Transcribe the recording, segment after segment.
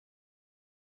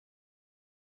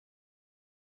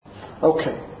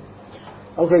Okay.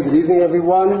 Okay, good evening,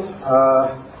 everyone.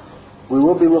 We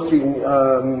will be looking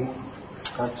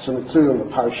at some material in the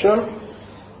Parsha.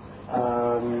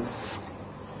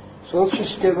 So let's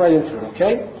just get right into it,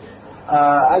 okay?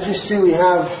 As you see, we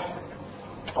have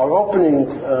our opening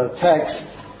text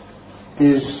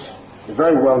is a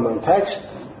very well-known text.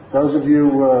 Those of you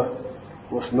who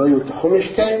are familiar with the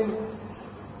Chumash game,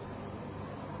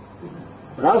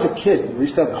 when I was a kid, we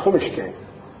used to have the Chumash game.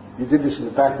 You did this in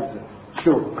the back of the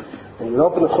shul. And you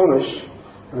open the Chumash,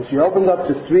 and if you opened up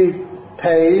to 3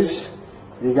 pays,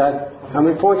 you got how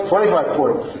many points? 25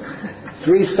 points.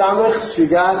 3 samachs, you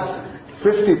got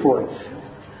 50 points.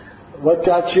 What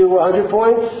got you 100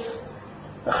 points?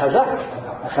 A chazak.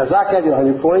 A chazak got you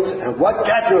 100 points. And what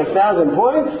got you 1,000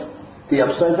 points? The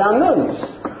upside down nuns.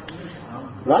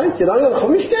 Right? You don't know the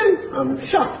Chumash game? I'm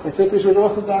shocked. I think this is an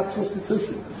Orthodox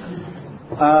institution.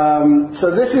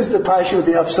 So this is the parsha with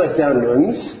the upside down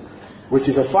nuns, which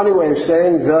is a funny way of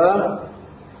saying the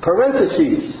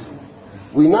parentheses.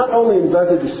 We not only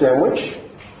invented the sandwich,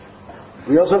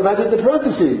 we also invented the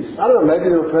parentheses. I don't know, maybe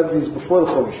there were parentheses before the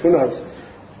Chumash, who knows?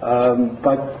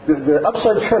 But the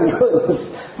upside down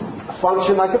nuns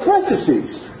function like a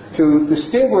parentheses to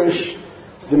distinguish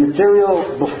the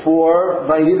material before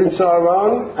Vayibin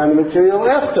Sa'aron and the material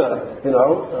after,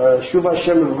 Shuv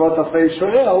Hashem V'vot Afei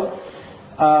Yisrael.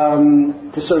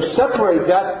 To sort of separate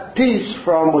that piece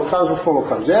from what comes before, what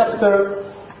comes after.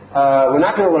 We're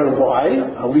not going to learn why.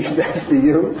 I'll leave that for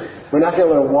you. We're not going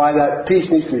to learn why that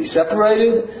piece needs to be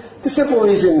separated. The simple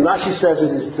reason Rashi says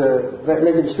it is to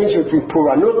make a distinction between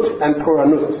Puranut and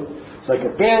Puranut. It's like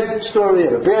a bad story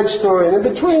and a bad story, and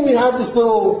in between we have this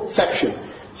little section.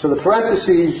 So the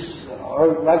parentheses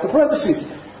are like the parentheses.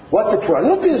 What the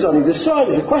Puranut is on either side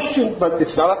is a question, but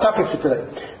it's not a topic for today.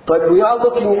 But we are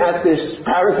looking at this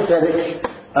parenthetic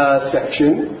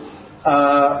section,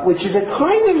 which is a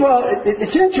kind of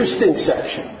it's an interesting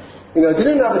section. In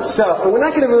and of itself, and we're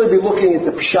not going to really be looking at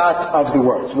the pshat of the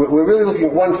words. We're really looking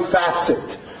at one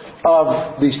facet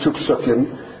of these 2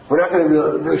 psukim. We're not going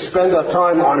to really spend our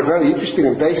time on a very interesting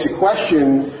and basic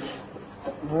question.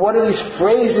 What are these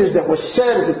phrases that were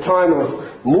said at the time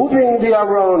of moving the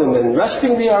Aron and then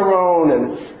resting the Aron,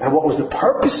 and what was the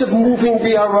purpose of moving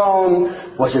the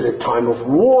Aron? Was it a time of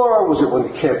war? Was it when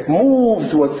the camp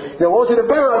moved? What was it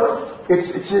about?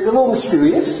 It's a little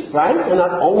mysterious, right? And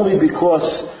not only because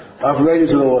of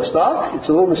Raiders of the Lost Ark, it's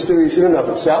a little mysterious in and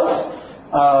of itself.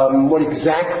 What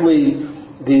exactly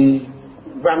the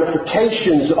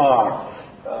ramifications are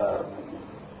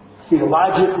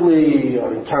theologically,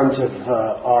 or in terms of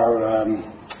our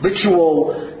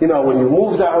ritual, when you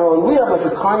move the Aron, we have like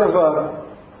a kind of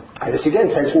and this again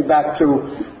takes me back to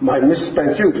my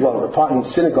misspent youth. Well, the part in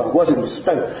synagogue wasn't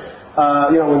misspent.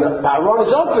 When the Aron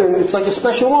is open, it's like a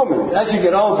special moment. As you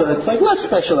get older, it's like less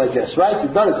special, I guess, right?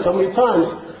 You've done it so many times,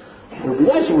 it would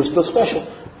be nice if it was still special.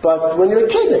 But when you're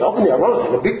a kid, they open the Aron, it's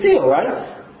like a big deal,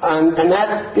 right? And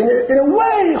that, in a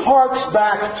way, harks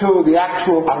back to the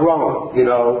actual Aron,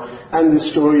 and the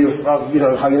story of how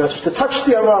you're not supposed to touch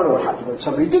the Aron, or what happened when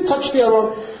somebody did touch the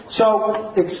Aron.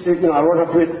 So, it's, Aron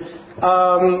HaBrit.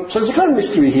 So there's a kind of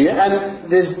mystery here,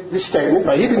 and there's this statement,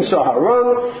 Vayibin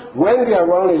Sa'aron, when the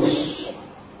Aron is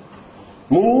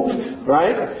moved,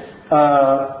 right?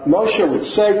 Moshe would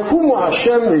say, Kumu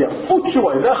Hashem v'yafutzu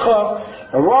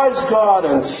oivecha, arise God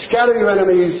and scatter your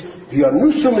enemies,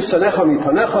 v'yanusu misanecha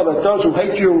mipanecha, let those who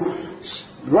hate you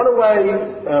run away,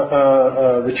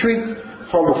 retreat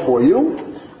from before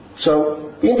you.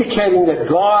 So, indicating that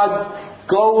God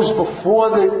goes before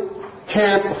the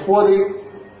camp, before the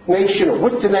nation, or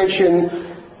with the nation,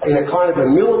 in a kind of a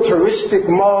militaristic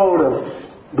mode of,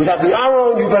 we have the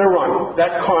Aron, you better run.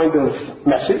 That kind of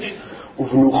message.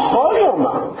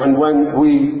 And when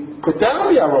we put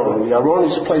down the Aron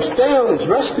is placed down, is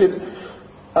rested,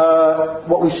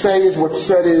 what we say is, what's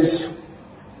said is,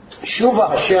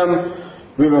 Shuva Hashem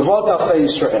v'vot Afei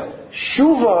Yisrael.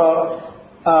 Shuva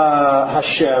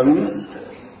Hashem,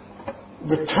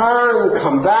 return,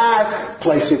 come back,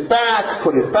 place it back,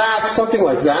 put it back, something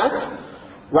like that.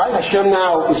 Right? Hashem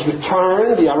now is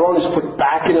returned, the Aron is put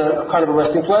back in a kind of a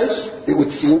resting place. It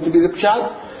would seem to be the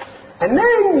pshat. And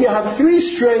then you have 3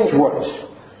 strange words.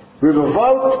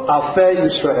 Revavot Alfei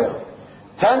Yisrael.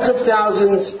 Tens of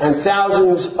thousands and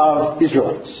thousands of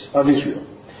Israelites, of Israel.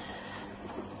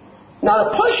 Now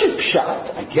the Pashut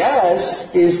pshat, I guess,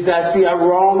 is that the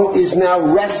Aron is now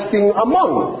resting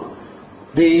among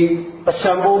the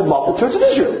assembled multitudes of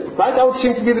Israel. Right? That would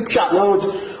seem to be the pshat. In other words,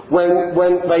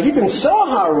 when Vayibin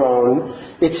Sa'aron,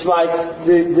 it's like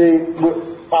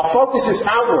our focus is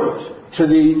outward to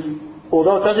the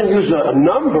although it doesn't use a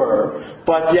number,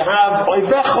 but you have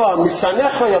Oivecha,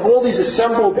 Misanecha, you have all these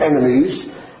assembled enemies,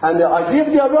 and the idea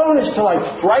of the Aron is to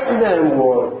frighten them,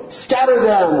 or scatter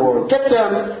them, or get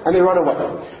them, and they run away.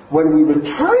 When we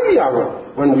return the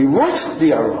Aron, when we rest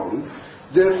the Aron,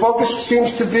 the focus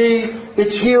seems to be,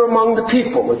 it's here among the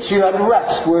people, it's here at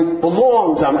rest, where it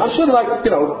belongs. I'm sort of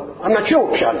I'm not sure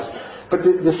what Pshat is. But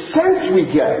the sense we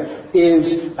get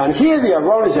is, and here the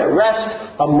Aron is at rest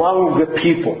among the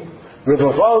people.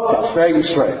 Revavot Afei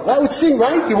Yisrael. That would seem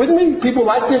right. You with me? People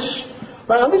like this.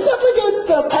 Right? It's not like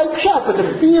a type shot, but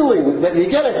the feeling that you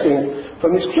get, I think,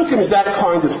 from this psukim is that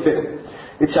kind of thing.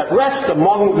 It's at rest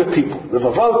among the people.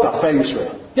 Revavot Afei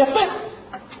Yisrael. Yafeh.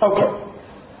 Okay.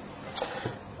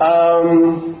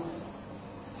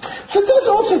 So it does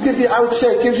also give you, I would say,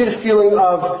 it gives you the feeling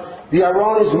of the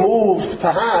Aron is moved,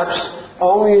 perhaps,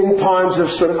 only in times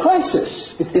of sort of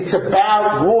crisis. It's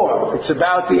about war. It's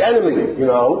about the enemy, the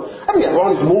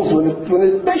Aron is moved when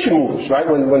the nation moves, right?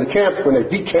 When they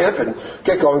decamp and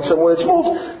get going somewhere, it's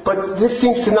moved. But this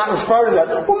seems to not refer to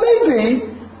that. Well, maybe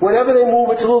whenever they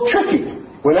move, it's a little tricky.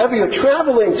 Whenever you're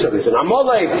traveling, so there's an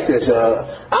Amalek, there's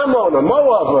a Ammon, a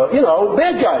Moab,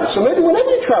 bad guys. So maybe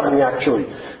whenever you're traveling, actually,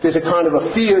 there's a kind of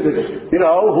a fear that, who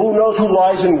knows who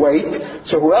lies in wait.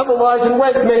 So whoever lies in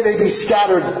wait, may they be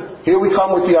scattered. Here we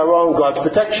come with the Aron, God's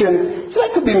protection. So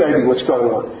that could be maybe what's going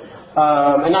on.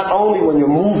 And not only when you're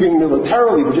moving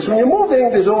militarily, but just when you're moving,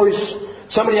 there's always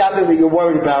somebody out there that you're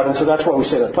worried about, and so that's why we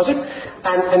say that pasuk.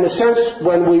 And in the sense,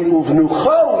 when we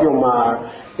uvnucho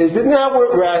yomar, is that now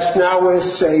we're at rest, now we're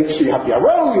safe, so you have the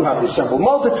Aron, you have the assembled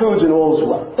multitudes, and all is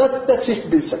well. That seems to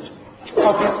be the sense.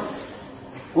 Okay.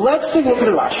 Let's take a look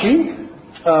at Rashi.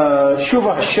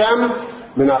 Shuva Hashem,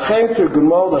 Menachem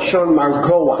Tirgumo Lashon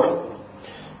Margoa.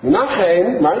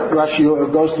 Menachem, right? Rashi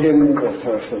goes to him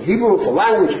for Hebrew, for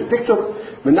language, for diktuk.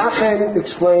 Menachem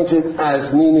explains it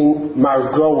as meaning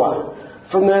Margoa.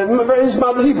 From the his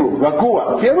modern Hebrew,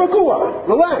 Ragua. Feel Ragua.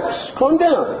 Relax. Calm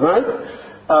down, right?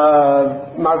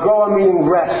 Margoa meaning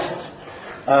rest.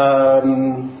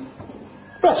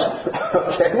 Rest.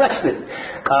 Okay, rested.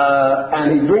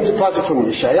 And he brings a pasuk from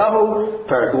Yeshayahu,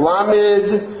 Perek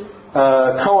Lamed,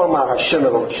 Ko Amar Hashem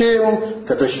Elokim,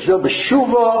 Kadosh Yisrael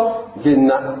B'shuva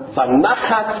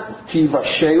V'nachat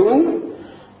Tivasheun,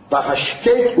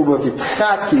 B'hashket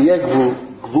U'b'vitcha Tiyeh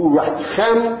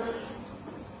Gvuratchem.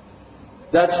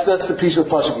 That's the piece of the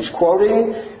pasuk he's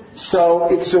quoting. So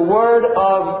it's a word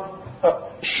of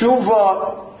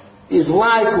shuva is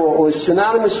like or is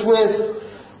synonymous with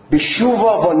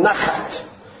b'shuva v'nachat.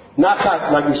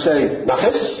 Nachat, like we say,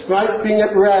 nachas, right? Being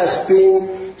at rest,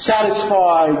 being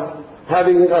satisfied,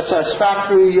 having a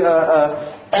satisfactory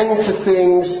end to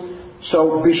things.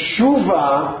 So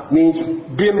b'shuva means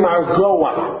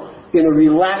b'margoa, in a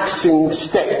relaxing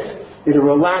state, in a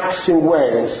relaxing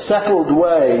way, in a settled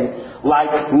way,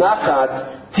 like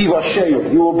nachat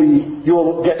tivasheyu. You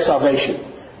will get salvation.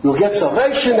 You'll get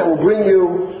salvation that will bring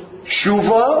you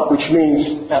shuva, which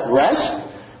means at rest,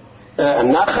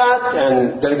 and nachat,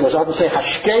 and then it goes on to say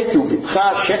hashket,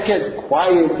 bitcha, sheket,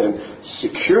 quiet, and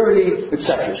security,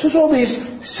 etc. So there's all these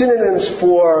synonyms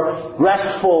for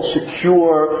restful,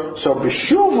 secure. So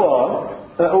b'shuva,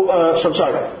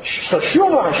 So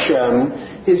shuva Hashem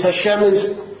is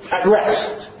at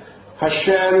rest.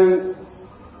 Hashem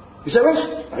is at rest.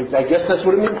 I guess that's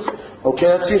what it means. Okay,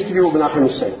 that seems to be what Menachem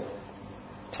is saying.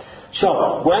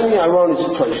 So, when the Aron is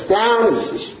placed down,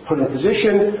 is put in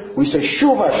position, we say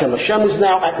Shuva Hashem. Hashem is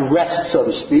now at rest, so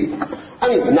to speak. I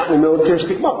mean, not in a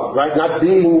militaristic mode, right? Not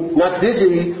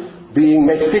busy being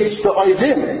mefitz the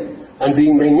oivim and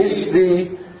being menis the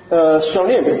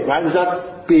sonim, right? He's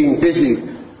not being busy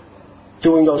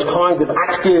doing those kinds of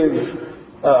active,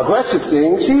 aggressive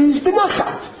things. He's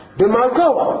b'nachat,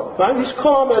 b'margoa, right? He's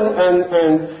calm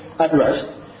and at rest.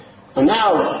 And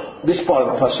now, this part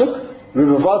of the pasuk.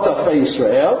 Revavot Afei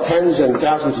Yisrael, tens and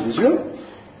thousands of Israel.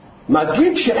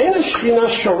 Magid she'en hashchina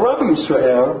shora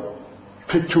b'Yisrael,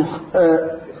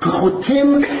 pechutim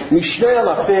mishnei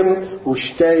alafim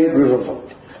u'shtei revavot.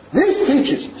 This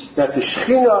teaches us that the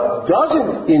Shekhinah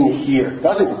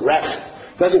doesn't rest,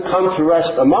 doesn't come to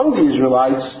rest among the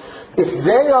Israelites if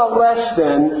they are less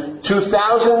than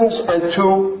 2,000 and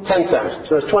 10,000.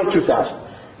 So that's 22,000.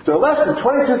 If there are less than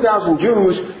 22,000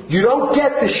 Jews, you don't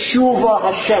get the Shuva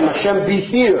Hashem be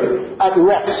here at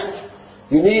rest.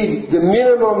 You need the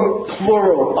minimum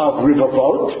plural of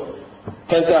Revavot,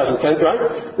 10,000,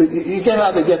 right? You get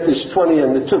how they get this 20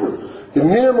 and the 2. The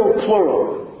minimum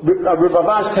plural,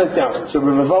 Revavah is 10,000. So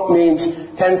Revavot means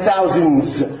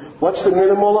 10,000s. What's the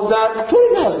minimal of that?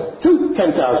 20,000. 2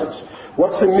 10,000s.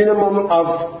 What's the minimum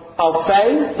of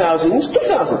Alfei? Thousands?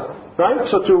 2,000. right?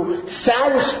 So to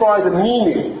satisfy the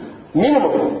meaning,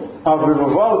 minimum, of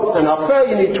Revavot and Alfei,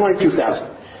 you need 22,000.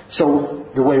 So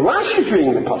the way Rashi is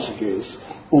reading the pasuk is,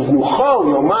 Uvnucho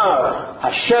Yomar,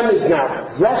 Hashem is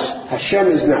now rest, Hashem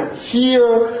is now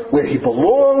here, where He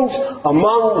belongs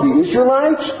among the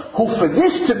Israelites, who for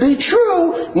this to be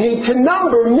true, need to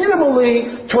number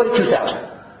minimally 22,000.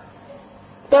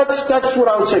 That's what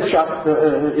I would say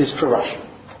Pshat is for Rashi.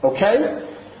 Okay?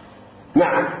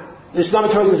 Now, this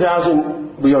number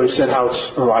 22,000, we already said how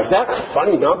it's arrived at. It's a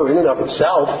funny number in and of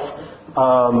itself.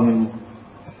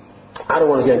 I don't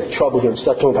want to get into trouble here and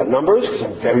start talking about numbers, because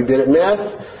I'm very bad at math.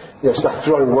 Start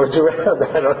throwing words around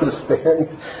that I don't understand.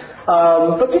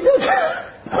 But you do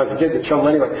get into trouble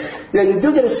anyway. You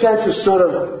do get a sense of sort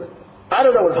of, I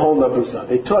don't know what whole numbers are.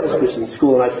 They taught us this in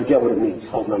school, and I forget what it means,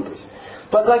 whole numbers.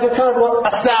 But like a kind of 1,000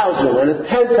 and a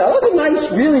 10,000. Those are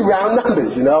nice, really round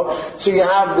numbers, So you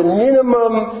have the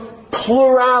minimum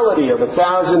plurality of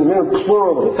 1,000, the minimum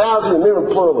plural of 1,000, the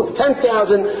minimum plural of 10,000.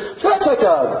 So that's like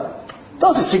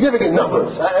those are significant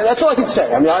numbers. That's all I can say.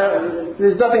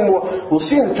 There's nothing more. We'll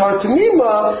see in the Torah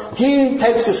Tamima, he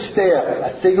takes a stab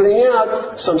at figuring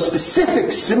out some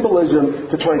specific symbolism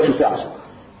to 22,000.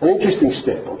 An interesting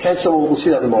step. Okay, so we'll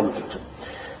see that in a moment or two.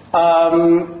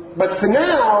 But for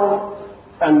now,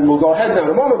 and we'll go ahead now in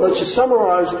a moment, let's just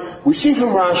summarize. We see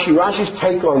from Rashi's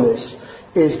take on this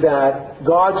is that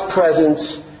God's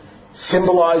presence,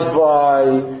 symbolized by,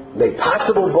 made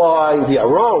possible by the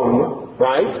Aron,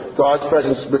 right? God's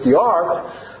presence with the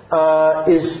ark,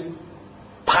 is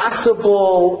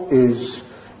possible, is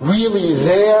really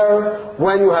there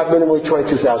when you have minimally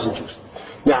 22,000 Jews.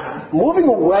 Now, moving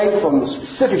away from the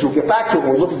specifics, we'll get back to it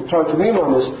when we look at the Torah Tamim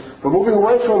on this, but moving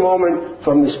away for a moment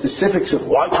from the specifics of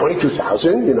why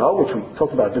 22,000, which we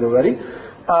talked about a bit already,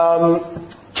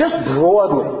 just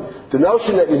broadly, the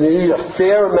notion that you need a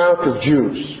fair amount of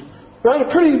Jews, right? A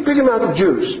pretty big amount of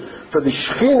Jews for the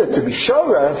Shekhinah to be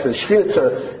Shorah, for the Shekhinah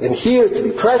to inhere, to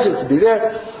be present, to be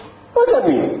there. What does that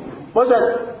mean? What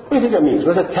do you think that means?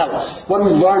 What does that tell us? What do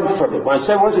we learn from it? When I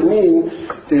say what does it mean,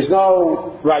 there's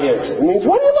no right answer. It means,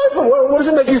 what do you learn from it? What does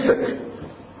it make you think?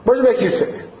 What does it make you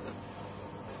think?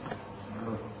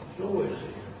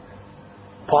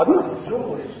 Pardon?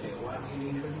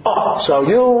 Oh, so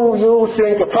you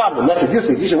think a problem. That's what you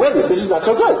think. You say, wait a minute, this is not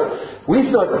so good.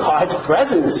 We thought God's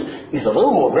presence is a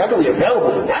little more readily available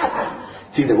than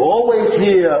that. It's either always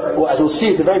here, or as we'll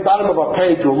see at the very bottom of our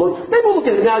page, maybe we'll look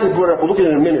at it now you brought it up, we'll look at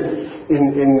it in a minute.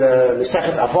 In the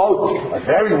Sechet Avot, a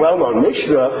very well-known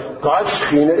Mishnah, God's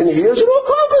Shekhinah inheres in all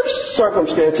kinds of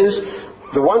circumstances.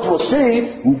 The ones we'll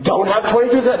see don't have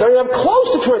close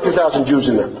to 22,000 Jews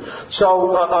in them.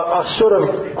 So a sort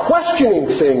of questioning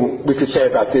thing we could say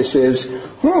about this is,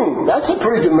 that's a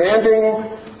pretty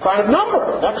demanding kind of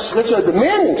number. That's a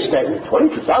demanding statement.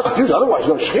 22,000 Jews, otherwise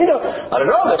no Shekhinah. I don't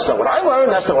know, that's not what I learned,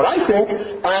 that's not what I think.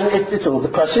 And it's a little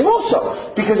depressing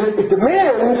also. Because it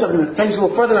demands, and it takes a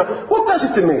little further now, what does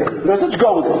it demand? Let's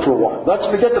go with it for a while. Let's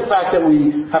forget the fact that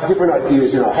we have different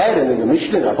ideas in our head and in the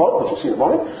Mishnah and our vote, which we'll see in a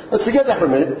moment. Let's forget that for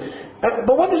a minute.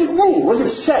 But what does it mean? What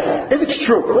does it say? If it's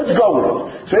true, let's go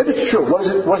with it. So if it's true, what is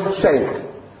it saying?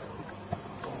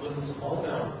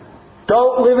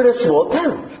 Don't live in a small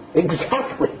town.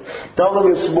 Exactly. Don't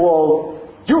live in a small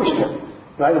Jewish town.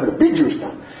 Right? Live in a big Jewish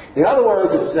town. In other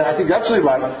words, I think you're absolutely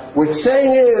right. What it's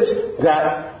saying is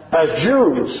that as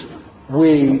Jews,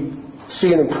 we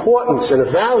see an importance and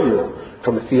a value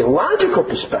from a theological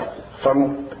perspective,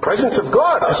 from the presence of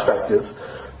God perspective,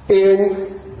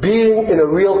 in being in a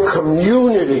real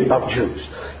community of Jews.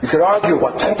 You could argue,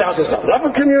 10,000 is not enough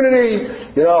a community?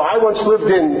 I once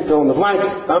lived in, fill in the blank.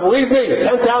 Now believe me,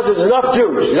 10,000 is enough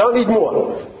Jews. You don't need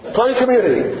more. Plenty of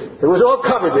community. It was all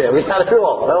covered there. We had it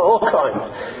all kinds.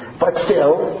 But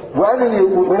still,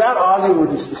 without arguing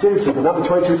with the specifics of the number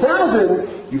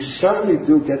 22,000, you certainly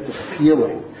do get the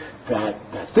feeling that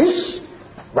this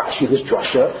Rashi, this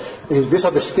drasha, is this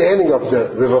understanding of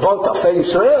the Revavot Alfei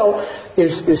Yisrael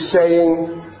is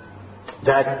saying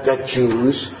that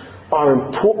Jews are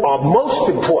most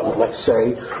important, let's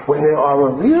say, when there are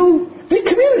a real big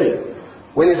community,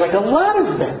 when there's like a lot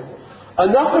of them.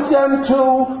 Enough of them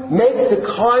to make the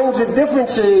kinds of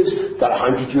differences that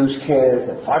 100 Jews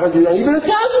can't, and 500, and even 1,000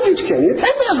 Jews can't, even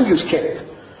 10,000 Jews can't.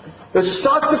 Because it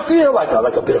starts to feel like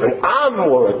a bit of an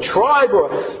am or a tribe, or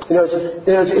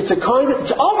it's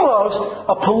almost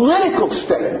a political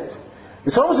statement.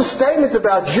 It's almost a statement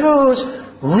about Jews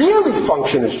really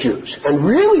function as Jews and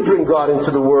really bring God into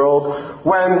the world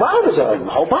when, there's a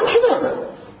whole bunch of them,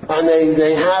 and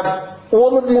they have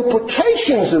all of the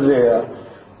implications of there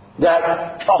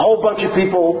that a whole bunch of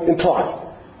people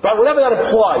imply. But whatever that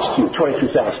implies to you,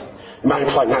 22,000. It might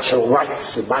imply national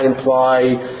rights. It might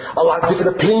imply a lot of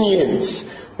different opinions.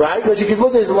 Right? Because you can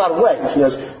look at it in a lot of ways. And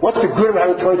there's, what's the good of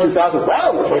having 22,000?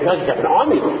 Well, 22,000 you have an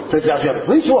army. 22,000 you have a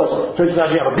police force.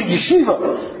 22,000 you have a big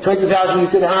yeshiva. 22,000 you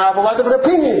could have a lot of different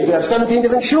opinions. You could have 17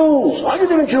 different shuls, 100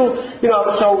 different shuls.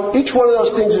 So each one of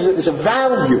those things is a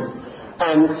value.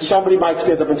 And somebody might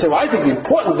stand up and say, well, I think the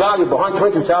important value behind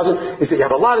 22,000 is that you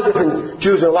have a lot of different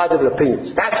Jews and a lot of different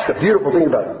opinions. That's the beautiful thing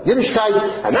about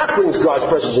Yiddishkeit, and that brings God's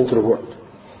presence into the world.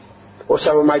 Or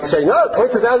someone might say, no,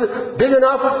 22,000, big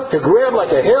enough to grab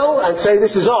like a hill and say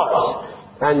this is ours.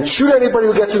 And shoot anybody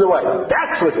who gets in the way.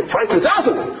 That's what it is,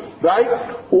 22,000, right?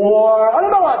 Or, I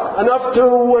don't know what, enough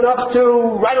to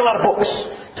write a lot of books.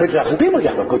 20,000 people, you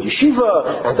have a good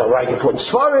yeshiva, and they'll write important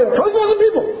svarim, 20,000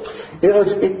 people.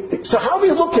 So however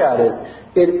you look at it,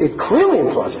 it clearly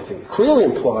implies, I think,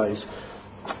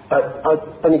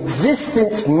 an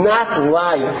existence not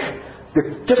like,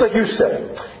 just like you say.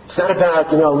 It's not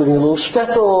about, living in a little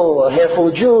shtetl, a handful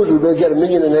of Jews, we will get 1.5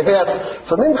 million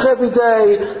for mincha every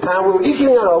day, and we're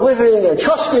eking out our living and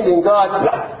trusting in God.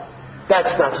 No,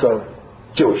 that's not so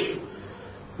Jewish.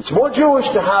 It's more Jewish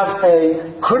to have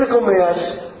a critical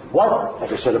mass. What,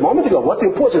 as I said a moment ago, what the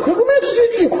importance of critical mass is an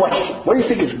interesting question. What do you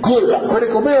think is good about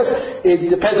critical mass? It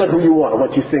depends on who you are,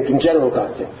 what you think in general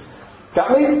about things.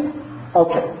 Got me?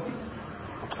 Okay.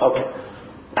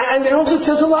 And it also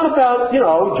says a lot about,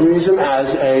 Judaism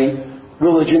as a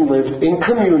religion lived in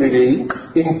community,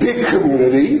 in big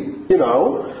community,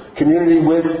 community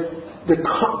with the...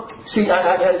 See,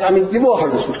 I mean, you've all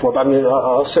heard this before, but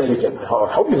I'll say it again.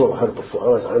 I hope you've all heard it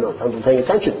before. I don't know, I haven't been paying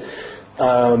attention.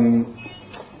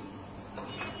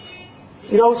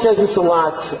 It says this a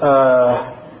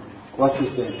lot. What's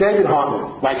his name? David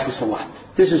Hartman likes this a lot.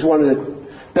 This is one of the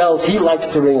bells he likes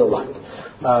to ring a lot.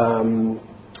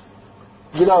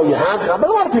 You have, but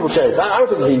a lot of people say it. I don't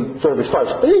think he sort of refers,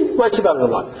 but he writes about it a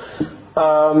lot.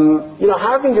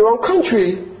 Having your own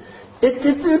country, it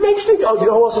makes things, who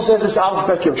also says this? Aleph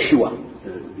Bet Yehoshua,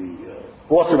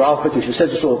 the author of Aleph Bet Yehoshua,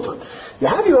 says this all the time. You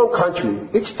have your own country,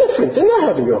 it's different than not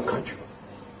having your own country.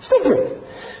 It's different.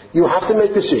 You have to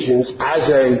make decisions as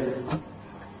a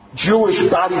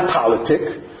Jewish body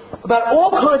politic about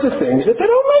all kinds of things that they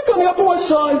don't make on the Upper West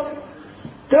Side.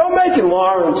 They don't make in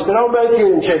Lawrence. They don't make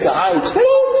in Shaker Heights. They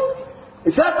don't.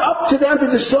 It's not up to them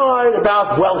to decide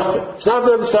about welfare. It's not up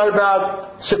to them to decide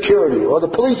about security or the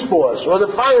police force or the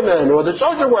firemen or the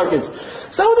social workers.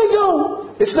 It's not what they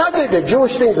do. It's not that the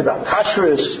Jewish things about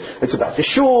kashrus. It's about the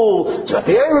shul. It's about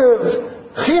the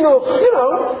Erev,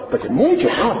 chinuch, But the need you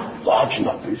have large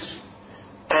numbers.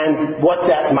 And what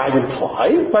that might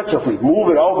imply, but if we move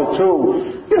it over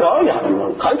to, you have your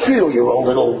own country or your own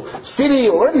little city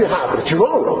or whatever you have, but it's your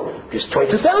own. There's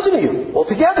 22,000 of you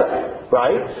altogether,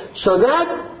 right? So that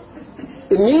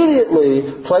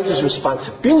immediately places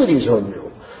responsibilities on you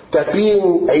that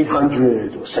being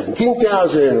 800 or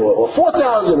 17,000 or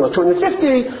 4,000 or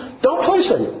 250 don't place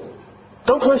on you.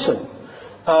 Don't place on you.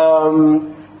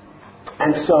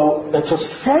 And so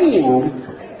saying,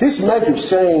 this measure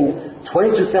saying,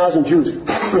 22,000 Jews,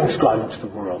 that brings God into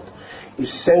the world,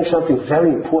 is saying something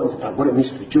very important about what it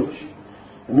means to be Jewish.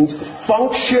 It means to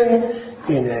function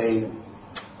in a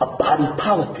body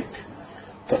politic.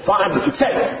 You could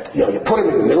say, you put them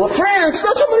in the middle of France,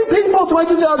 not so many people,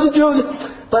 22,000 Jews.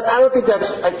 But I don't think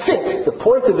I think the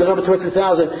point of the number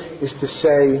 22,000 is to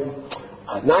say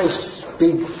a nice,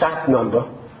 big, fat number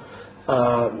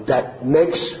that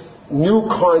makes new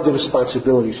kinds of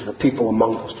responsibilities for the people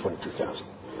among those 22,000.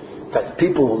 That the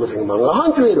people who are living among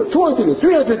 100 or 200 or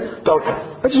 300 don't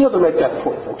have. I just want to make that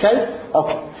point, okay?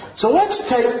 Okay. So let's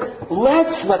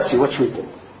see, what should we do?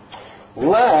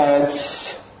 We'll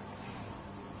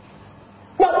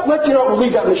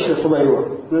leave that Mishnah for later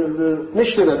on. The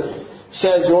Mishnah that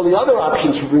says all the other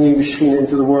options for bringing the Shekhinah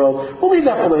into the world, we'll leave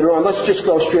that for later on. Let's just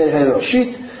go straight ahead in our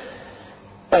sheet.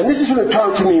 And this is from the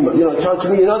Torah Tamima. Torah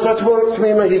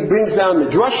Tamima, he brings down the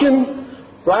Drushim,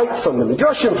 right, from the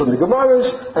Midrashim, from the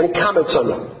Gemaras, and he comments on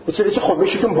them. It's a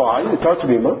Chumash you can buy, the Torah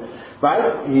Tamima,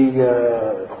 right?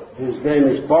 His name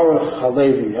is Baruch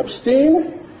Halevi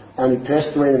Epstein, and he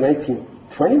passed away in the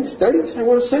 1920s, 30s, I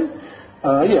want to say.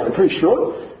 I'm pretty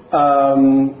sure.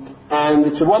 And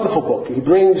it's a wonderful book. He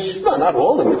brings, not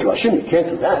all the Midrashim, you can't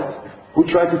do that. Who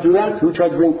tried to do that? Who tried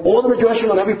to bring all the Midrashim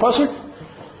on every pasuk?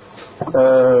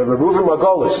 Reuven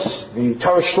Margolis, the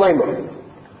Torah Shlema.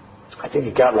 I think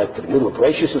he got to the middle of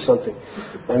Bereshis or something,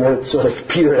 and then it sort of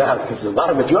petered out because there's a lot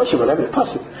of Midrashim on every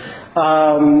pasuk.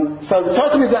 So the Torah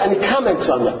Tamima, and he comments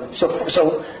on them. So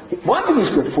one thing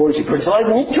he's good for is he brings a lot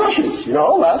of neat drushes.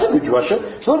 That's a good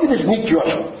drusha. So look at this neat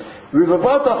drusha.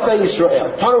 Rivavot Afei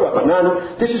Yisrael. Tanu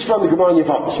Rabbanan. This is from the Gemara in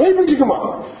Yevamos. Let me bring the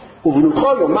Gemara.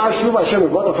 Uvenuchol Yomar Shuv Hashem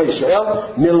Rivavot Afei Yisrael.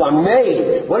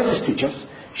 Milamei. What does this teach us?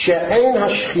 She'ein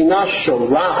Hashchina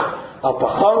Shorah. Al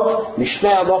Pachot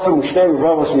Mishnei Alofim Mishnei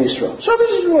Rivavos Yisrael. So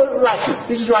this is Rashi.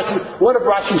 This is Rashi. One of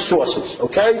Rashi's sources.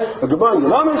 Okay, a Gemara in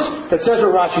Yevamos that says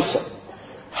what Rashi said.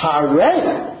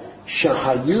 Harei.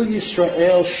 Shahayu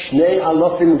Yisrael Shnei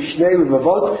Alofim Shnei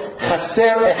Rivavot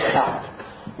Chaser Echad.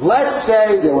 Let's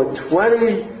say there were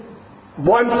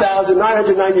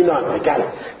 21,999. I got it.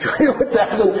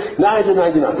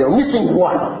 21,999. They were missing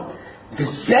one.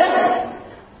 This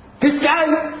guy,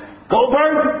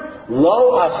 Goldberg,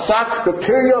 Lo Asak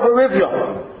B'Pirya V'Rivya.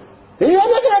 I'm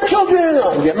not going to have children. I'm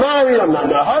going to get married. I'm not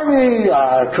in a hurry.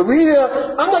 Career.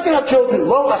 I'm not going to have children.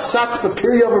 Lo Asak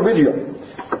B'Pirya V'Rivya.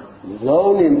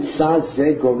 Lo nimtza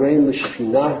ze gorem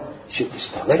l'shchina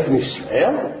shetistalek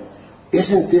m'Yisrael.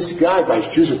 Isn't this guy, by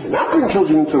his choosing to not bring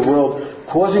children into the world,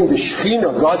 causing the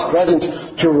Shekhinah, God's presence,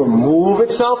 to remove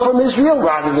itself from Israel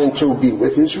rather than to be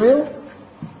with Israel?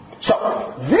 So,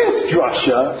 this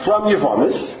drasha from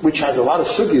Yevamos, which has a lot of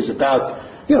sugyas about,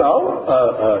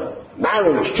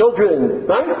 marriage, children,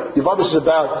 right? Yevamos is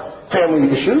about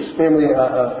family issues, family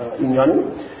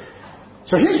inyanim.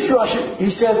 So his drasha, he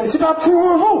says, it's about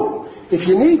Purim. If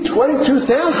you need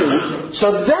 22,000,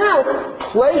 so that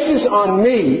places on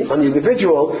me, on the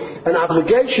individual, an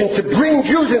obligation to bring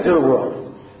Jews into the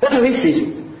world. That's what he sees it.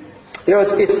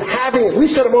 It's having, as we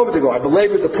said a moment ago, I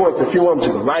belabored the point a few moments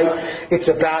ago, right? It's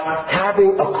about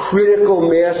having a critical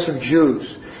mass of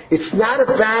Jews. It's not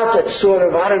about that sort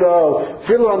of,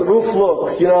 fiddle on the roof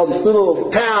look, this little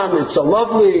town, it's so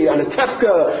lovely, on a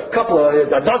tefka,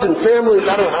 a dozen families,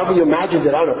 I don't know, however you imagined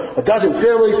it, a dozen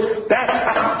families.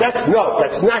 That's not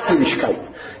Yiddishkeit.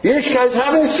 Yiddishkeit is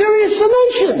having a serious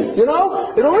nation, It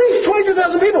only is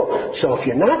 22,000 people. So if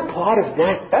you're not part of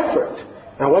that effort,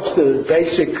 now what's the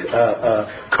basic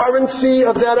currency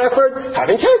of that effort?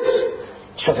 Having kids.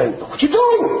 So then, what are you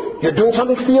doing? You're doing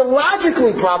something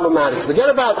theologically problematic.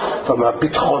 Forget about from a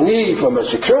bitchoni, from a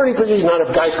security position, not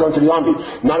enough guys going to the army,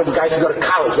 not enough guys to go to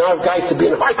college, not enough guys to be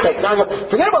in high tech,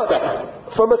 forget about that.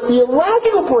 From a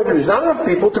theological point of view, there's not enough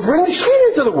people to bring the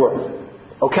Shekhinah into the world.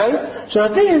 Okay? So now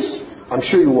this, I'm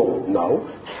sure you all know,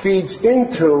 feeds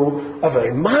into a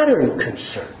very modern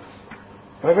concern.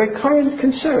 A very current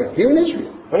concern here in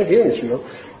Israel. Right here in Israel.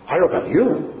 I don't know about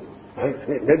you. Right?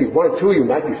 Maybe one or two of you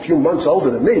might be a few months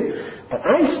older than me, but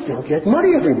I still get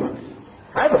money every month.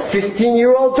 I have a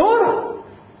 15-year-old daughter.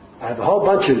 I have a whole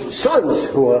bunch of sons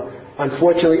who are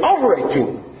unfortunately over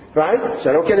 18, right? So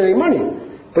I don't get any money.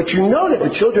 But you know that the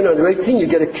children under 18, you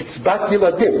get a kitzbat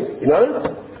yiladim. You know that?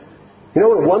 You know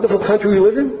what a wonderful country we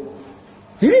live in?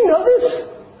 You didn't know this?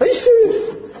 Are you serious?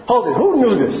 Hold it. Who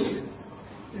knew this?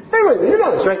 Anyway, you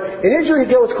know this, right? In Israel, you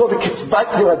get what's called the kitzbat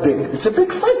yiladim. It's a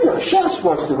big fight now. Shas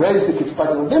wants to raise the kitzbat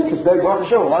yiladim because they want to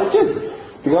show a lot of kids.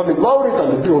 The government lowered it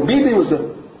on the Bill Bibi was I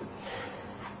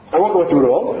won't go through it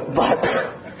all, but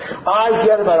I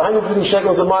get about 150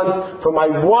 shekels a month for my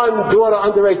one daughter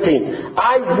under 18.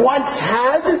 I once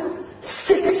had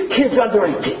 6 kids under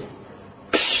 18.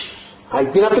 I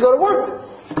didn't have to go to work.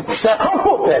 I sat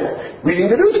home then, reading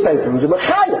the newspaper. It was a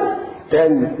machaya.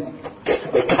 Then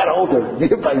they got older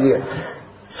year by year.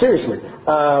 Seriously.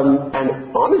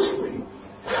 And honestly,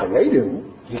 Haredim,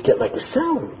 you get like a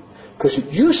salary. Because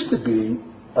it used to be,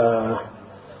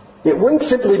 it wouldn't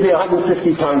simply be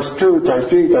 150 times 2, times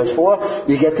 3, times 4.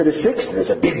 You get to the 6th, there's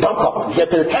a big bump up. You get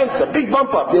to the 10th, a big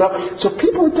bump up, So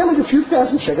people would get like a few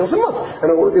thousand shekels a month.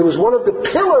 And it was one of the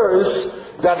pillars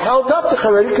that held up the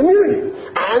Haredi community.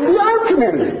 And the Arab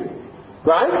community.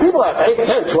 Right? People have 8,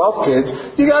 10, 12 kids.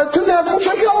 You got a 2,000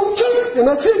 shekel check, and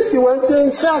that's it. You went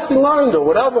and sacked and learned or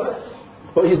whatever.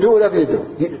 Well, you do whatever you do.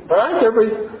 All right?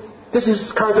 This is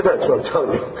current events, what I'm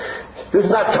telling you. This is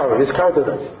not current, it's current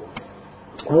events.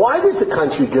 Why does the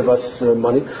country give us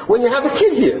money when you have a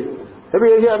kid here? Every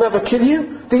year you have a kid here,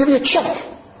 they give you a check.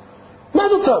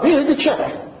 Mazel tov, here's a check.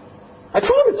 I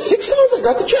told him, 6 times I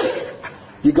got the check.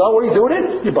 You go, what do you do with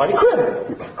it? You buy the crib.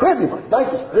 You buy the crib, you buy the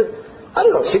diapers. I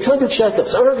don't know, 600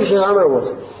 shekels, 700 shekels, I don't know what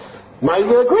it was. My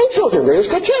grandchildren, they just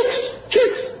got checks.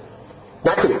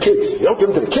 Not to the kids. You don't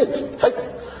give them to the kids.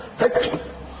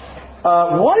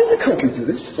 Why does the country do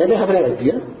this? Does anybody have any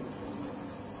idea?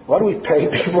 Why do we pay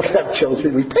people to have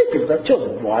children? We pay people to have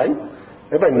children. Why?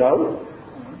 Everybody know?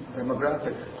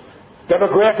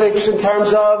 Demographics in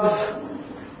terms of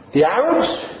the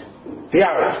Arabs? The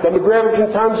Arabs. Demographics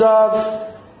in terms of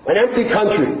an empty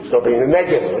country. So being the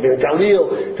Negev, or being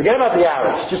Galil. Forget about the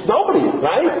Arabs. Just nobody,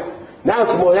 right? Now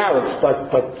it's more Arabs.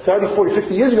 But 30, 40,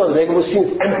 50 years ago, the Negev was seen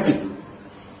as empty.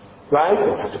 Right?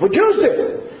 They have to put Jews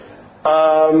there.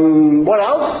 What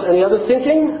else? Any other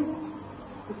thinking?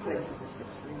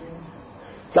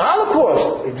 The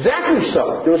Holocaust, exactly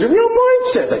so. There was a real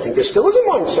mindset. I think there still is a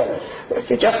mindset.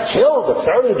 If you just killed a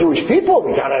third of the Jewish people,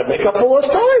 we got to make up for lost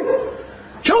time.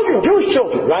 Children, Jewish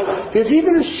children, right? There's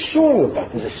even a song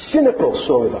about it. There's a cynical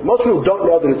song about it. Most people don't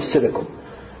know that it's cynical.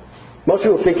 Most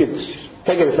people think it's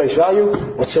taken at face value.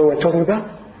 What song am I talking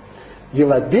about?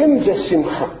 Yeladim Ze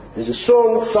Simcha. There's a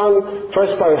song sung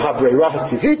first by Habrei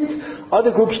Rahativit.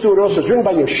 Other groups do it also. It's written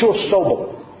by Yeshua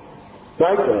Sobel.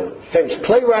 Right? A famous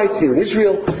playwright here in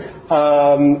Israel.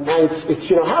 And it's the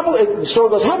song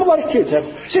goes, have a lot of kids. Have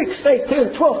 6, 8,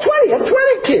 10, 12, 20. Have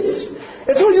 20 kids.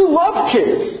 It's all you love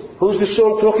kids. Who's the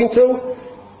song talking to?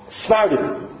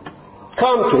 Sephardim.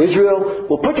 Come to Israel.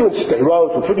 We'll put you in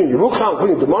Sderot. We'll put you in Yerucham. We'll put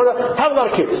you in Dimona. Have a lot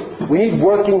of kids. We need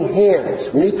working hands.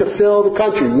 We need to fill the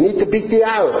country. We need to beat the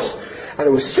Arabs. And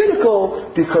it was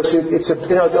cynical because it's a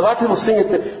lot of people sing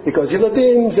it because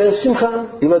Yiladim Ze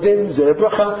Simcha, Yiladim Ze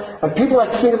Bracha, and people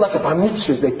like sing it like a bar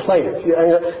mitzvahs, they play it.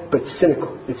 But it's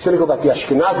cynical. It's cynical about the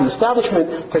Ashkenazi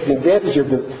establishment taking advantage of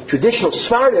the traditional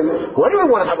Sephardim who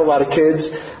anyway want to have a lot of kids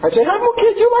and say, have more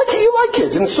kids, you like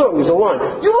kids. In the song there's a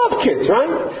line, you love kids, right?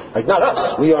 Like not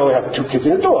us. We only have 2 kids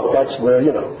and a dog. That's where,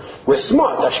 we're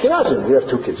smart. Ashkenazi, we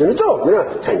have 2 kids and a dog. We don't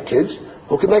have 10 kids.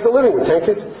 Who can make a living with 10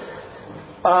 kids?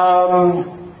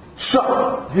 So,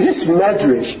 this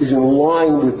medrash is in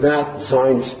line with that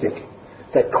Zionist thinking.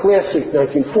 That classic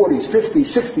 1940s,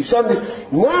 50s, 60s, 70s.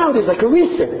 Now there's like a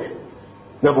rethink.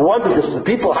 Number one, because the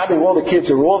people having all the kids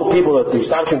are all the people that the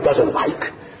establishment doesn't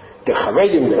like. They're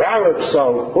Haredim, they're Arabs,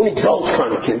 so who needs those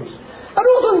kind of kids? And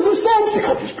also there's a sense, the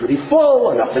country's pretty full,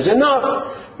 enough is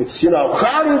enough. It's,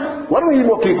 crowded. What do we need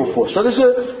more people for? So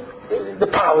the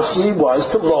policy was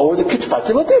to lower the Kitzpat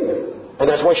Yiladim. And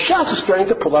that's why Shas is trying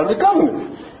to pull out of the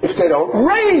government. If they don't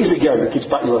raise again the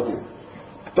Kitzpat Yiladim.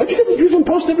 Don't you get the Jews on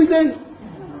Post every day?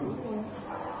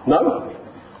 No?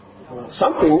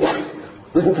 Something.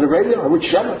 Listen to the radio, I would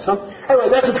shut it. Something. Anyway,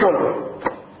 that's what's going on.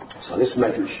 So this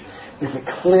medrash is a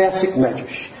classic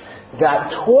medrash that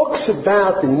talks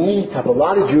about the need to have a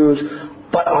lot of Jews,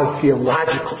 but on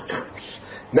theological terms.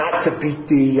 Not to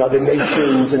beat the other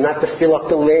nations and not to fill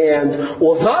up the land.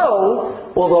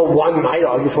 Although one might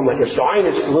argue from like a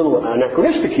Zionist, a little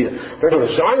anachronistic here, but from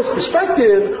a Zionist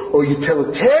perspective or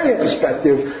utilitarian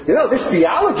perspective, this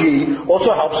theology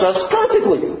also helps us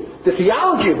practically. The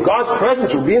theology of God's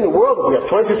presence will be in the world if we have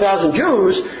 22,000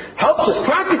 Jews helps us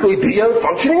practically be a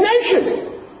functioning nation.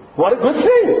 What a good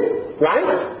thing,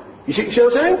 right? You see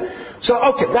what I'm saying? So,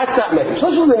 okay, that's that medrash.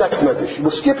 Let's go to the next medrash.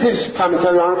 We'll skip his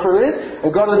commentary on it for a minute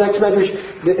and go to the next medrash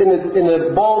in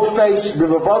the bold face,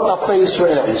 Revavot Alfei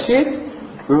Yisrael. You see it?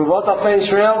 Revavot Alfei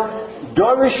Yisrael.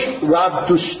 Dorish Rav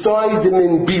Dustoi de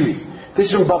Minbiri. This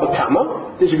is from Baba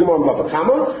Kama. This is Gemara from Baba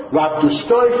Kama. Rav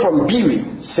Dustoi from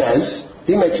Biri says,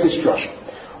 he makes this drasha.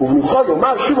 Uvnuchad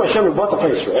Yomar Shuv Hashem Revavot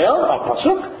Alfei Yisrael. Al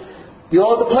Pasuk. You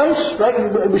all at the place? Right?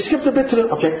 We skipped a bit to the...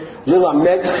 Okay. Lila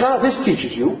Medcha, this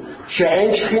teaches you.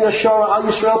 She'en Shechina Shara Al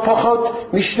Yisrael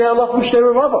Pachot Mishneh Alach Mishneh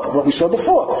Revava. What we saw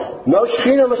before. No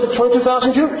Shechina unless it's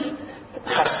 22,000 Jews.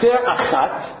 Chaser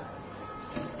Achat.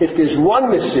 If there's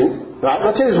one missing, right?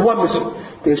 Let's say there's one missing.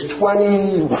 There's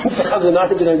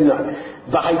 21,999.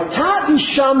 V'haita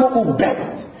Ishamu Ubet.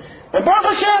 And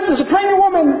Baruch Hashem, there's a pregnant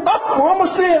woman. We're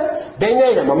almost there.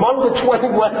 Beinayim, among the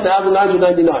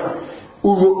 21,999.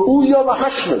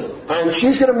 And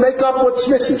she's going to make up what's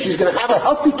missing. She's going to have a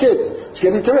healthy kid. It's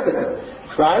going to be terrific.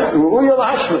 Right?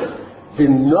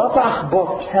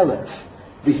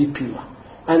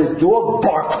 And a dog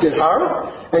barked at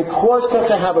her and caused her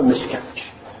to have a miscarriage.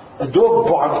 A dog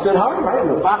barked at her, right?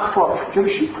 And a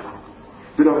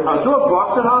dog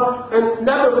barked at her and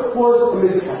never caused a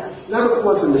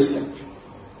miscarriage.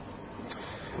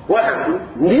 What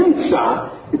happened?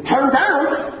 Nimtza. It turned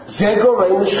out, this guy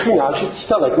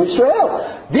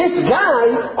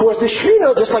caused the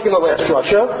Shechina, just like in the last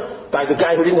Russia, by the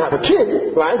guy who didn't have a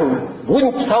kid, right, who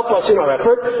wouldn't help us in our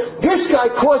effort. This guy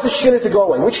caused the Shechina to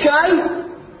go away. Which guy?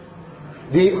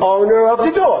 The owner of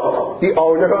the dog. The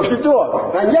owner of the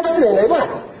dog. And yesterday they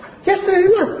left.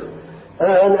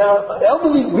 An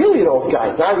elderly, really an old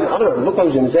guy, I don't know, looked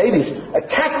like he was in his 80s,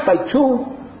 attacked by 2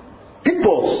 pit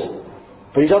bulls.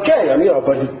 But he's okay,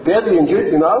 but he's badly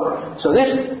injured, So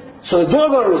the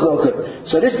dog owner is no good.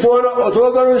 So this dog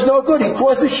owner is no good. He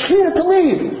caused the Shechina to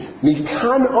leave.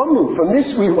 Mikan Omu. From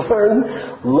this we learn,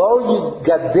 Lo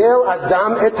Yigadel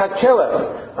Adam et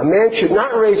HaKelef. A man should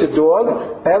not raise a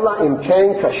dog, Ela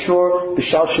Imken Kashur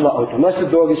B'Shal Shila'ot. Unless the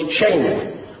dog is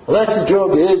chained. Unless the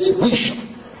dog is leashed.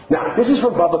 Now, this is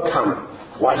from Baba Kama.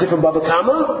 Why is it from Baba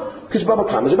Kama? Because Baba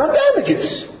Kama is about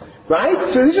damages. Right?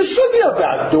 So there's a sugya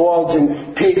about dogs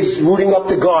and pigs rooting up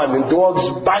the garden and dogs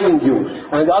biting you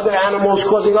and other animals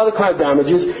causing other kind of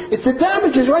damages. It's the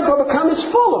damages, right? Baba Kama is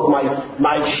full of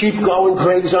my sheep go and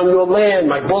graze on your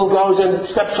land, my bull goes and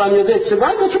steps on your this,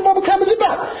 right? That's what Baba Kama is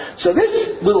about. So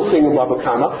this little thing in Baba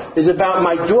Kama is about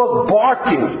my dog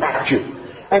barking at you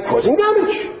and causing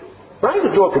damage. Right?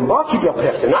 The dog can bark, keep you up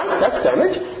half the night, that's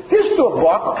damage. This dog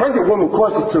barked, pregnant woman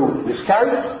caused it to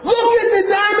miscarry. Look at the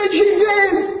damage he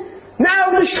did!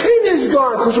 Now the Shekhinah is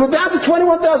gone, because we're down to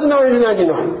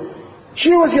 21,999.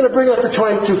 She was going to bring us to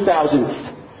 22,000.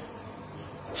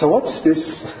 So what's this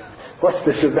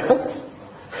about?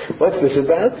 What's this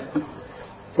about?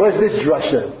 What is this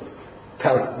drasha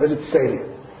telling? What does it say here?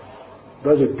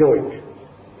 What is it doing?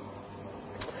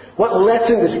 What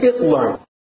lesson does it learn?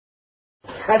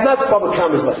 That's not Baba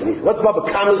Kama's lesson either. What's Baba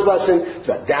Kama's lesson? It's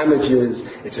about damages.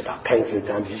 It's about paying for the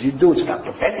damages you do. It's about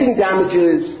preventing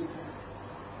damages.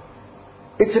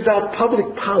 It's about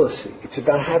public policy. It's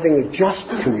about having a just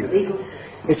community.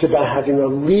 It's about having a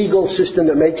legal system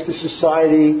that makes the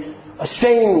society a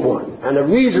sane one, and a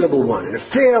reasonable one, and a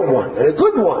fair one, and a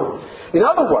good one. In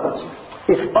other words,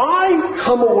 if I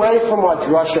come away from our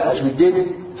drasha, as we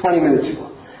did 20 minutes ago,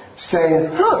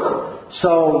 saying,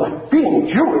 so being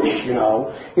Jewish,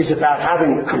 is about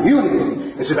having a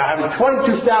community. It's about having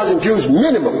 22,000 Jews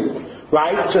minimum.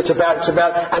 Right? So it's about,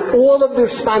 and all of the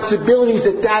responsibilities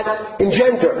that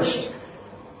engenders.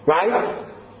 Right?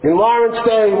 In Lawrence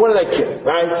Day, what do they care?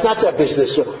 Right? It's not their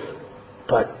business.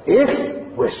 But if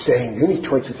we're saying you need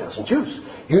 22,000 Jews,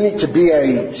 you need to be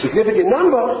a significant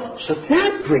number, so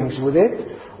that brings with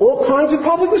it all kinds of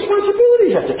public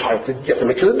responsibilities. You have to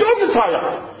make sure the dogs are tied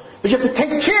up. But you have to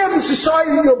take care of the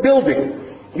society that you're building.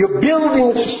 You're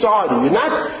building a society. You're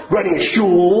not running a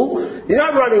shul. You're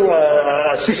not running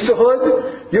a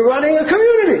sisterhood. You're running a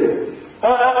community.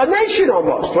 A nation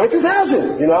almost.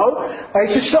 22,000, A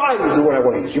society is the word I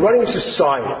want to use. You're running a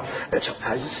society. And so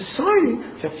as a society,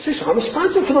 you have to say, so I'm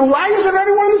responsible for the lives of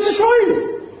everyone in the society.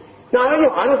 Now,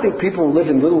 I don't think people who live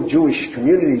in little Jewish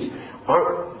communities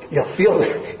feel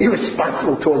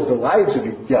irresponsible towards the lives of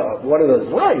one of those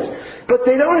lives. But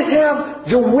they don't have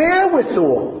the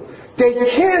wherewithal. They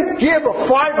can't give a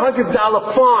 $500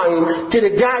 fine to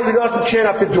the guy who doesn't chain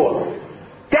up the door.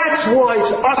 That's why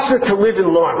it's usher to live in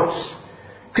Lawrence.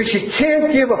 Because you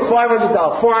can't give a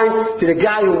 $500 fine to the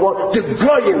guy who wants, the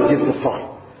goyim give the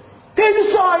fine. They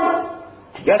decide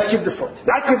to yes give the fine, to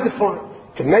not give the fine,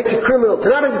 to make a criminal, to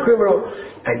not make a criminal.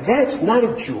 And that's not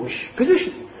a Jewish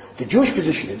position. The Jewish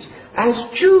position is, as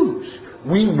Jews,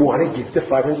 we want to give the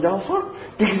 $500 fine.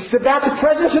 Because it's about the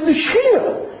presence of the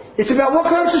Shekhinah. It's about what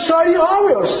kind of society are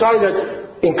we? A society that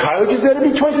encourages there to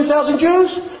be 22,000 Jews,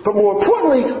 but more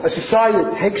importantly, a society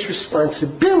that takes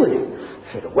responsibility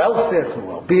for the welfare, for the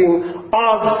well-being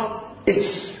of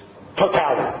its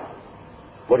totality.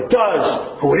 What it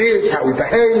does, who it is, how we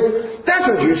behave. That's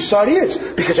what a Jewish society is,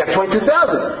 because you have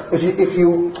 22,000.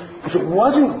 If it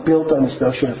wasn't built on this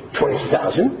notion of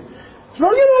 22,000,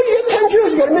 well, you get 10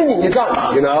 Jews, you got a million, you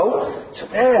got it, So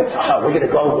we're going to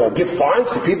go give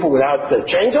fines to people without the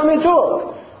chains on their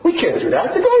door. We can't do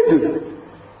that. The guy do that.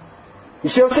 You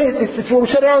see what I'm saying? It's what we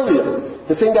said earlier.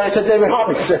 The thing that I said David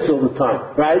Harvey says all the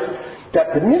time, right?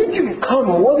 That the minute you become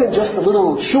more than just a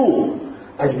little shul,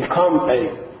 and you become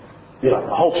a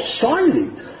whole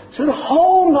society, so a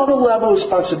whole other level of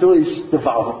responsibilities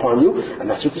devolve upon you, and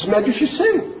that's what this Medrash is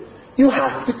saying. You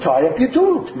have to tie up your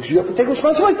tools, because you have to take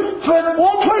responsibility for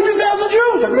all 22,000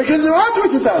 Jews. You have to make sure there are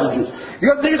 22,000 Jews.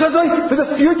 You have to take responsibility for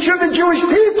the future of the Jewish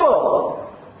people.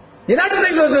 You're not just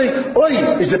taking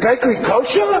responsibility, is the bakery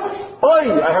kosher?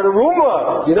 I heard a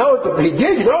rumor. He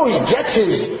did. He gets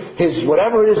his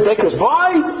whatever it is bakers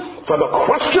buy from a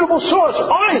questionable source.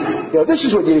 This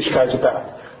is what Yiddishkeit is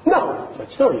about. No,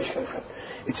 that's not Yiddishkeit.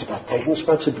 It's about taking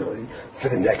responsibility for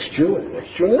the next Jew and the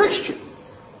next Jew and the next Jew.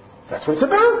 That's what it's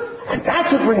about. And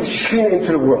that's what brings Shekhinah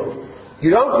into the world. You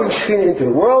don't bring Shekhinah into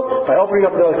the world by opening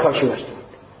up another kosher restaurant.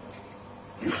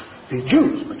 You feed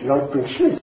Jews, but you don't bring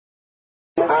Shekhinah.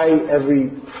 Every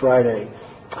Friday,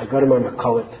 I go to my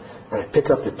Makolit and I pick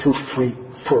up the 2 free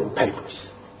Furim papers.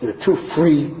 The 2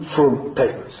 free Furim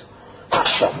papers.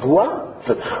 Hashavua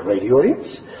for the Haredi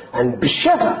audience and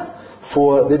B'Sheva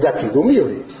for the Dati Leumi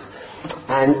audience.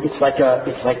 And it's like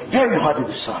very hard to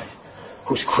decide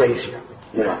who's crazier.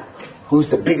 Who's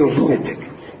the bigger lunatic?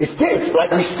 It's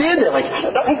like we stand there like,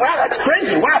 wow, that's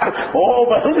crazy, wow. Oh,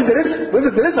 but listen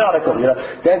to this article,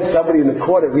 Then somebody in the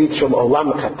corner reads from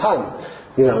Olam Katan,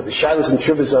 the Shilas and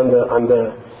Shuvas on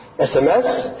the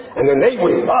SMS, and then they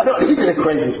win. Oh, no, these are the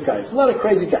craziest guys. A lot of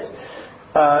crazy guys.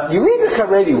 You read the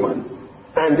Haredi one,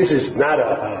 and this is not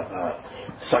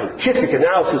scientific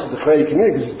analysis of the Haredi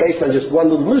community because it's based on just one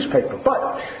little newspaper.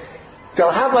 But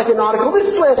they'll have like an article, this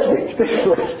is last week,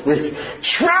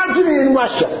 tragedy in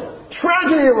Russia.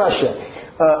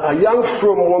 A young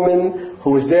frum woman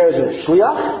who was there as a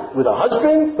shliach with a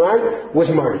husband, right, was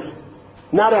murdered.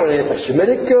 Not on an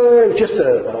anti-Semitic, just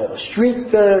a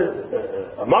street,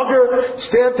 a mugger,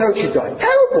 stabbed her and she died.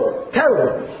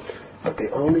 Terrible. But they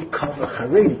only cover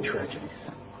Haredi tragedies.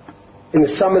 In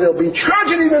the summer there'll be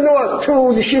tragedy in the north, 2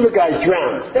 yeshiva guys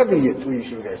drowned. Every year 2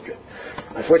 yeshiva guys drowned.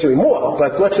 Unfortunately more,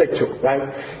 but let's say 2,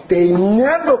 right? They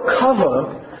never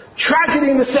cover tragedy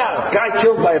in the south, guy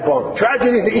killed by a bomb.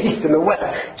 Tragedy in the east and the west.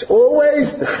 It's always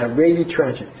the Haredi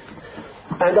tragedies.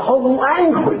 And the whole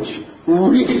language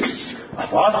reeks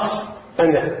of us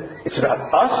and them. It's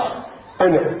about us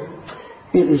and them.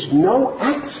 It is no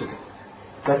accident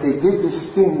that they did this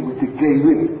thing with the gay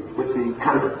women, with the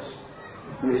converts.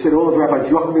 And they said all of Rabbi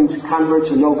Druckman's converts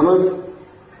are no good.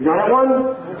 You know that one?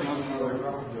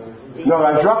 No,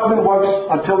 Rabbi Druckman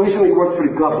until recently worked for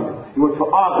the government. He worked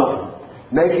for our government,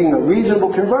 making a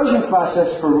reasonable conversion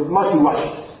process for Muslim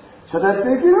Russians, so that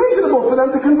it'd be reasonable for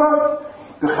them to convert.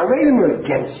 The Haredim are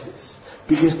against this,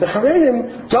 because the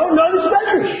Haredim don't know this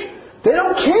medrash. They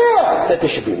don't care that there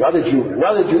should be another Jew and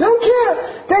another Jew. They don't care.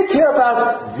 They care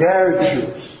about their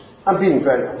Jews. I'm being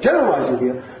very generalizing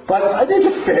here, but I think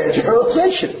it's a fair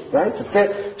generalization, right?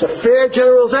 It's a fair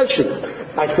generalization,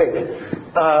 I think.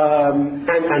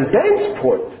 And Ben's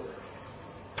point,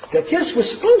 that yes, we're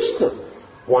supposed to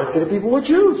want the people who are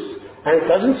Jews. And it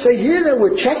doesn't say here that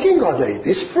we're checking, are they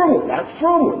this from or not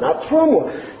from or not from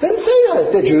or. It doesn't say that.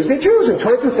 They're Jews, and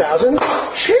 22,000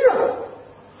 Shia.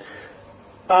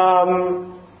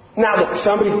 Now look,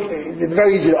 it's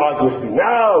very easy to argue with me.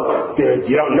 No,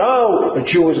 you don't know. A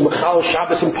Jew is Machal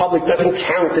Shabbos in public doesn't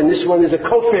count, and this one is a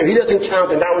kofir, he doesn't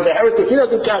count, and that was a heretic, he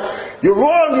doesn't count. You're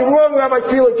wrong,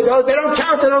 Rabbi Felix. No, they don't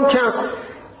count.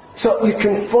 So you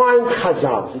can find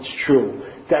chazals, it's true,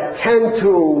 that tend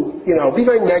to, be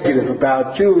very negative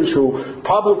about Jews who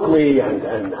publicly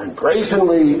and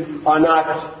brazenly are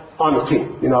not on the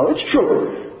team. It's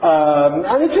true.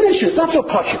 And it's an issue. It's not so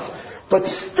pashut. But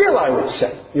still, I would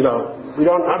say, we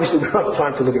don't have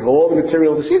time to look at all the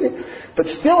material this evening, but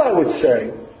still I would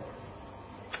say,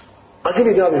 I'll give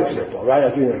you another example,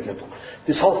 right?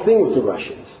 This whole thing with the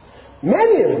Russians.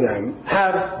 Many of them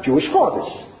have Jewish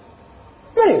fathers.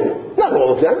 Many of them. Not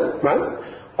all of them, right?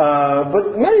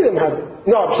 But many of them have,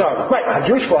 have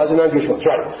Jewish fathers and non-Jewish fathers,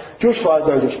 right? Jewish fathers,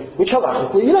 non-Jewish fathers, which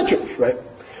halachically, you're not Jewish, right?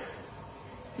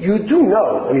 You do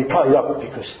know, you probably don't,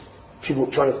 because people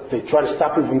try to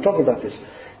stop people from talking about this,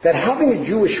 that having a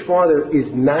Jewish father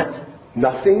is not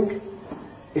nothing.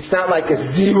 It's not like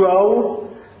a zero,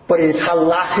 but it is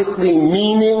halachically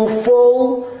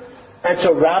meaningful. And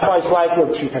so rabbis like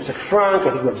Professor Frank,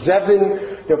 I think Rav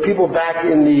Zevin, there are people back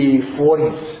in the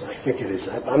 40s, I think it is.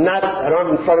 I don't have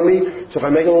it in front of me, so if I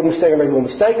make a little mistake, I make a little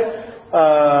mistake.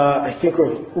 I think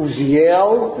of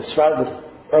Uziel, the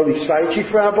early Sfai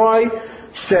chief rabbi,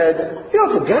 said,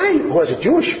 if a guy who has a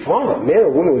Jewish father, a man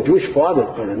or woman with a Jewish father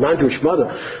and a non-Jewish mother,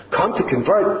 come to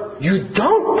convert, you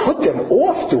don't put them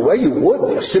off the way you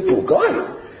would a simple guy.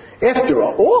 After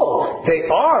all, they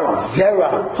are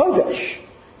Zerah Kodesh.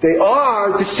 They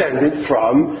are descended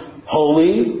from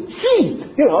holy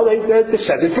seed. They're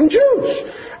descended from Jews.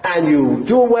 And you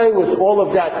do away with all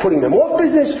of that, putting them off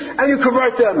business, and you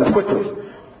convert them quickly.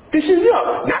 This is,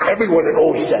 not everyone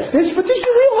always says this, but this is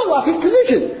a real halachic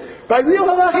position by real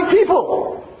halachic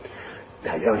people.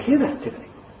 Now you don't hear that today.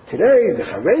 Today, the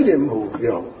Haredim who,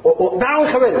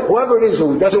 whoever it is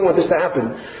who doesn't want this to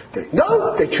happen,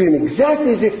 they treat them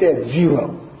exactly as if they had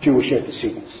zero Jewish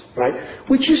antecedents, right?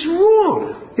 Which is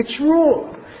wrong. It's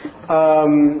wrong.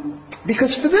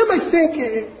 Because for them, I think,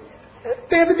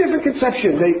 they have a different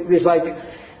conception.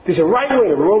 There's a right way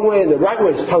and a wrong way, and the right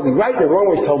way is totally right, and the wrong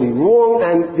way is totally wrong,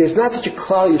 and there's not such a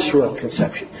Klal Yisrael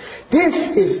conception. This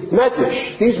is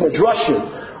Medrash. These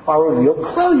Midrashim are a real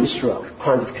Klal Yisrael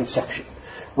kind of conception,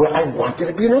 where I want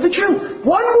there to be another Jew.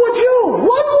 One more Jew!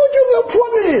 How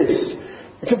important it is!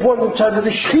 It's important in terms of the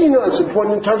Shekhinah, it's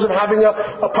important in terms of having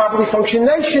a properly functioning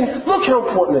nation. Look how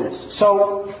important it is.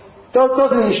 So, those are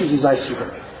the issues as I see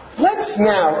them. Let's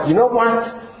now, you know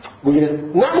what? We're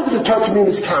not going to turn to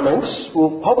Nina's comments.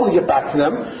 We'll hopefully get back to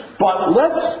them. But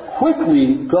let's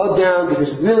quickly go down,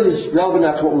 because it really is relevant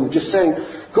to what we were just saying.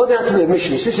 Go down to the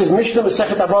Mishnah. This is Mishnah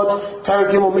Masechet Avot,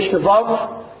 Perek Gimel Mishnah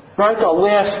Vav, right? Our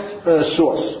last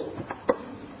source.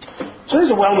 So this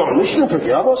is a well-known Mishnah,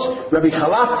 Perek Avos. Rabbi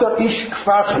Chalafta Ish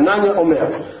Kfar Chananya Omer,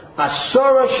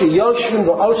 Asara Sheyoshvim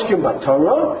V'Oskim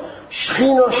B'Torah,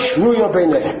 Shechina Shruya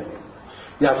B'Neihem.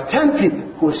 You have 10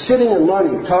 people who are sitting and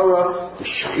learning Torah. The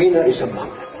Shekhinah is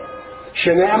among them.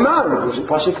 Shnei Amar, there's a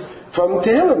pasuk from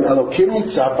Tehillim, Elokim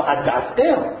Nitzav Ba'adat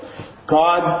El.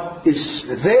 God is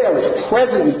there, is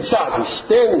present, Nitzav, He's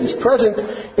standing, He's present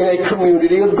in a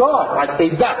community of God. Like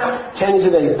Eidat. 10 is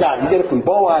an Eidat. You get it from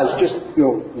Boaz, just,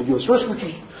 with your source which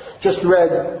you just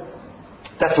read.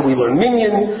 That's how we learn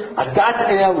minyan.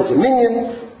 Adat El is a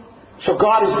minyan. So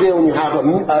God is there when you have a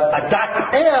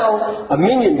Adat El, a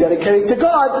minyan dedicated to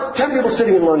God, 10 people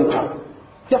sitting and learning Torah.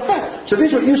 Yeah, so this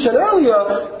is what you said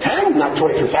earlier, 10, not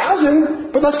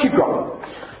 22,000, but let's keep going.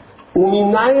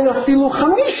 Uminayin afilu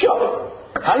chamisha.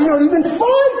 How do you know even 5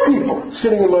 people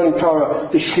sitting and learning Torah,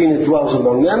 the Shekhinah dwells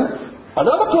among them?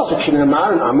 Another pasuk,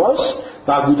 Shneimar in Amos,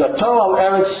 V'agudato al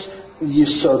Eretz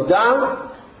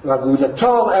Yisodah, V'agudato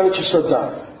al Eretz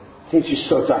Yisodah. I think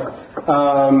it's Yisodah.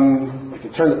 I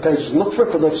can turn the pages and look for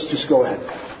it, but let's just go ahead.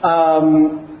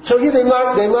 So here they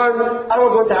learn, I don't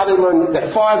want to go into how they learn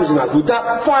that 5 is an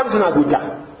agudah. 5 is an agudah.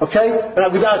 Okay? An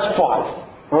agudah is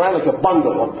 5. Alright? Like a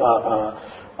bundle,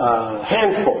 a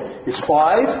handful. It's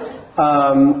 5.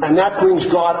 And that brings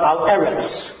God al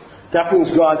eretz. That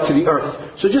brings God to the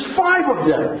earth. So just 5 of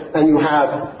them, and you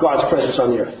have God's presence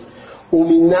on the earth.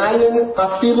 Uminayin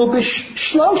afilu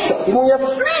b'shlosha. Even when you have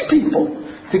 3 people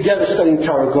together studying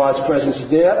Torah, God's presence is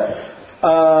there.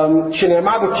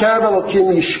 Shneimar b'kerev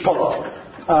Elokim yishpot.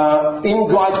 In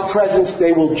God's presence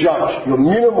they will judge. Your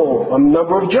minimal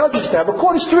number of judges to have a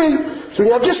court is 3. So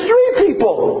you have just 3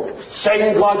 people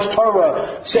saying God's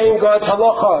Torah, saying God's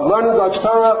halacha, learning God's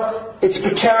Torah. It's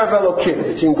b'kerev Elokim.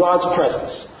 It's in God's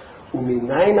presence.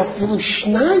 Uminayin afilu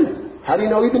shnayim. How do you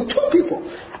know even 2 people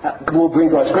will bring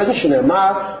God's presence?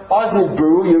 Shneimar oznid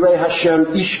beru yirei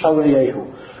Hashem ish aleyehu.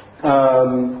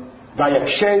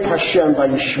 Vayakshev Hashem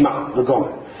vayishma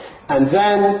l'gomer. And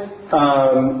then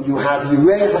you have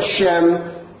Yirei Hashem,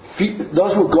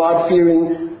 those who are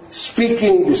God-fearing,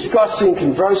 speaking, discussing,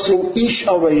 conversing, ish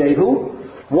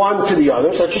aleyehu, one to the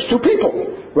other. So that's just 2 people,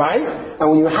 right? And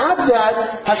when you have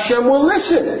that, Hashem will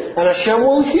listen, and Hashem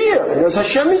will hear. And as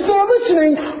Hashem is there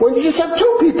listening, when you just have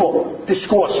 2 people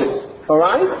discoursing, all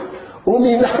right?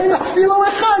 Uminayin afilu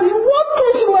echad, one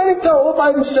person learning Torah all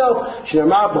by himself.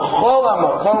 Shneimar b'chol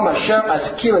hamakom asher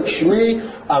azkir et shmi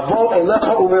avo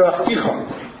elecha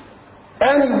u'merachticha.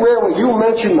 Anywhere where you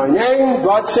mention my name,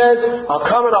 God says, I'll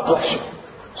come and I'll bless you.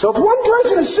 So if one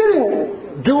person is sitting,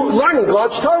 learning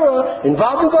God's Torah,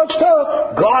 involved in God's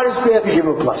Torah, God is there to give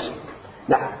a blessing.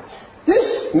 Now,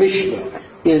 this Mishnah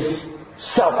is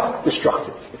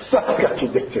self-destructive. It's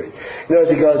self-contradictory. As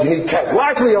he goes, you need 10. Well,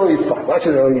 actually, you only need 5.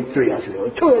 Actually, you only need 3. Actually, you only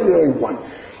need 2. Actually, you only need 1.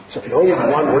 So if you only have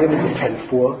 1, what do you need the 10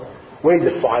 for? What do you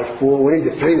need the 5 for? What do you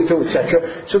need the 3, the 2,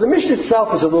 etc.? So the Mishnah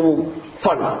itself is a little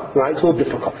funny, right? It's a little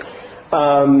difficult.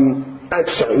 And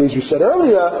certainly, as we said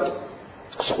earlier,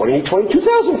 so what do you need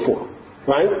 22,000 for?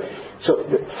 Right? So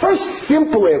the first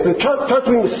simple answer,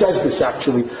 Targum says this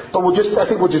actually, but I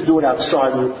think we'll just do it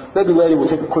outside. Maybe later we'll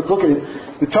take a quick look at it.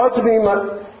 The Targum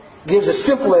gives a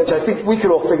simple answer. I think we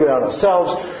can all figure it out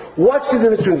ourselves. What's the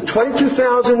difference between the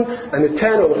 22,000 and the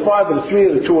 10 or the 5 or the 3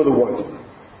 or the 2 or the 1?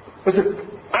 What's the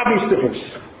obvious difference?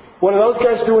 What are those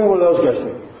guys doing? What are those guys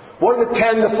doing? What are the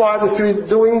 10, the 5, the 3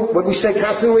 doing? What we say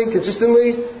constantly,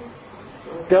 consistently?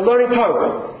 They're learning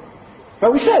Torah. Now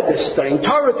we said they're studying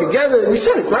Torah together. We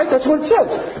said it, right? That's what it says.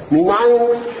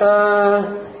 Minayin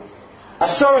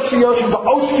asara sheyoshim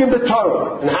ba'oskim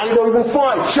b'Torah. And how do you know even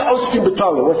 5? She'oskim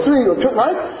b'Torah. Or 3 or 2,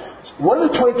 right? What are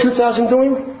the 22,000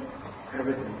 doing?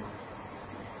 Everything.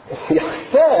 Yeah,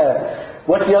 fair.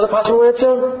 What's the other possible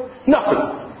answer?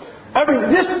 Nothing.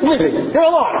 Just living. They're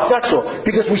alive, that's all.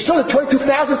 Because we saw that 22,000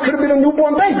 could have been a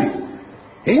newborn baby.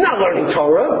 He's not learning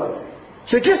Torah.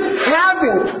 So just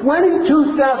having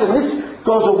 22,000, this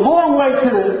goes a long way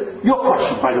to your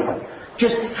question, by the way.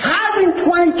 Just having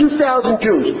 22,000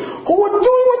 Jews who are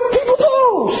doing what people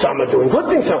do. Some are doing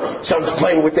good things. Some's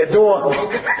playing with their dog.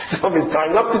 Some is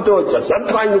tying up the dog.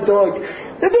 Some tying the dog.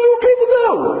 They're doing what people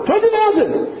do.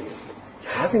 20,000.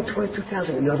 Having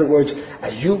 22,000, in other words,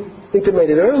 as you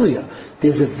intimated earlier,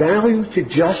 there's a value to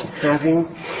just having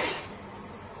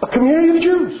a community of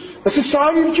Jews, a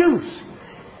society of Jews.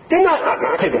 They're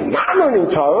not learning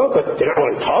Torah, but they're not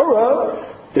learning Torah.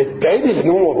 The baby is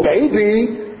no more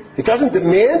baby. It doesn't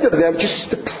demand of them just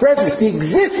the presence, the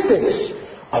existence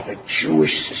of a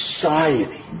Jewish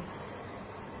society.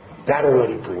 That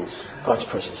already brings God's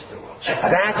presence to the world. So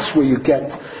that's where you get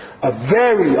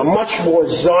a much more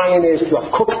Zionist,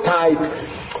 Rav Kook type.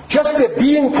 Just that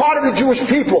being part of the Jewish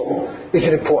people is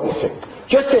an important thing.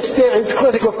 Just that it's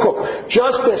classic Rav Kook.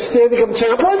 Just that standing up and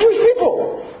saying, I'm part of the Jewish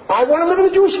people. I want to live in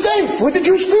the Jewish state with the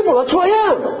Jewish people. That's who I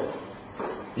am.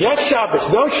 Yes,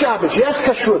 Shabbos, no Shabbos, yes,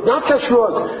 kashrut, not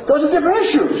kashrut. Those are different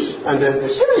issues. And they're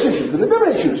serious issues, but they're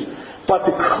different issues. But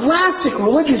the classic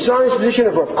religious Zionist position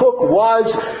of Rav Kook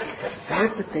was the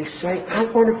fact that they say, I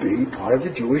want to be part of the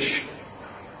Jewish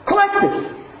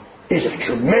collective, is of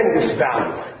tremendous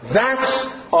value. That's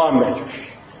our medrash.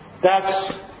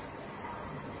 That's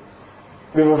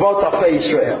Revavot Alfei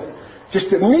Yisrael. Just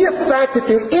the mere fact that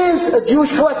there is a Jewish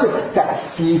collective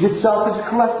that sees itself as a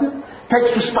collective,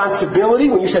 takes responsibility,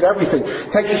 when you said everything,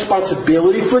 takes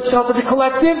responsibility for itself as a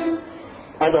collective.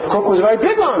 And Rav Kook was very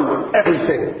big on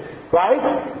everything,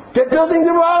 right? They're building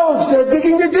the roads, they're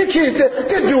digging the ditches,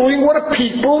 they're doing what a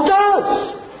people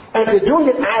does. And if they're doing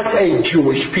it as a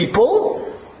Jewish people,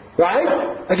 right?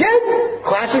 Again,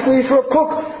 classically for Rav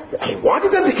Kook, he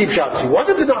wanted them to keep Shabbos. He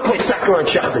wanted them to not play soccer on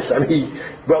Shabbos. I mean, he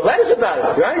wrote letters about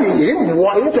it, right? He didn't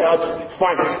say, oh, it's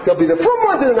fine. There'll be the frum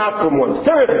ones and the not frum ones.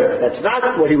 Terrific. That's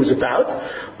not what he was about.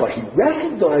 But he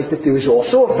recognized that there is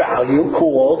also a value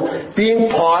called being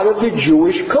part of the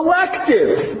Jewish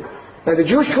collective. And the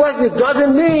Jewish collective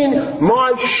doesn't mean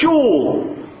my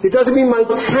shul. It doesn't mean my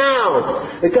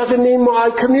town. It doesn't mean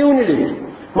my community,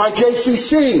 my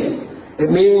JCC. It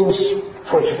means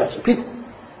 22,000 people.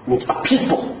 It means a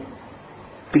people.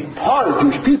 Being part of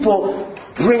Jewish people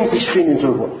brings the stream into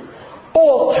the world.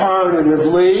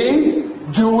 Alternatively,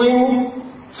 doing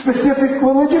specific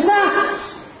religious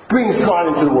acts brings God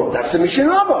into the world. That's the mission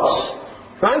of us.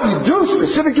 Right? You do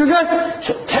specific Jewish acts.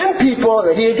 So 10 people,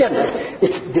 and here again,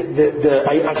 it's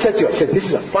I said to you, I said, this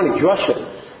is a funny drasha.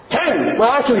 10,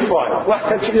 well actually 5.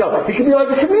 Well, he could be like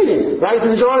a comedian, right? If he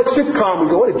was on a sitcom, we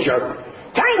go, what a jerk.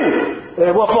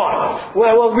 10! Well, 5.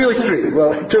 Well, really 3.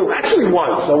 Well, 2. Actually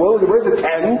 1. So where's the 10?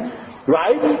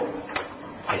 Right?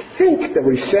 I think that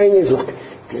what he's saying is, look,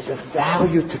 there's a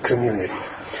value to community.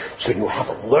 So you have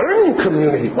a learning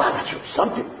community. Wow, that's really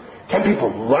something. 10 people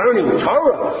learning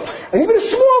Torah. And even a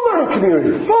small learning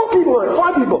community. 4 people learning,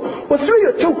 5 people. Or 3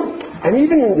 or 2. And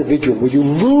even an individual where you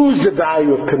lose the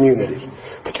value of community.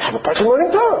 But you have a person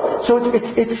learning Torah. So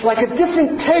it's like a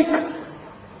different take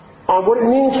on what it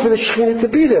means for the Shekhinah to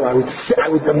be there, I would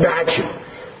imagine.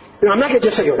 You know, I'm not going to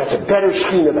just say, oh, that's a better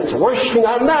Shekhinah, that's a worse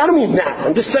Shekhinah. I don't mean that.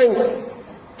 I'm just saying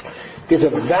there's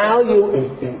a value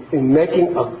in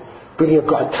bringing a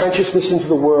God consciousness into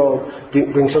the world,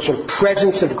 bringing some sort of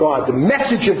presence of God, the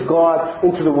message of God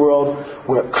into the world,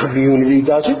 where a community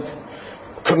does it.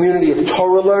 A community of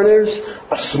Torah learners,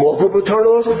 a small group of Torah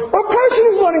learners, or a person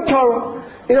who's learning Torah.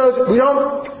 You know,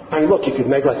 look, you could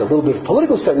make like a little bit of a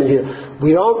political statement here.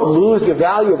 We don't lose the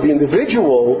value of the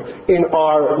individual in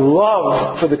our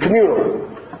love for the communal.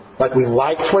 Like we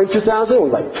like 22,000, we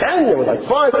like 10, and we like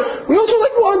 5. We also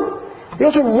like 1. We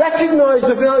also recognize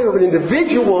the value of an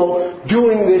individual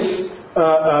doing this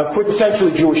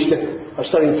quintessentially Jewish thing of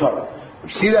studying Torah.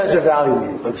 We see that as a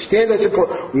value. We understand that's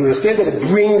important. We understand that it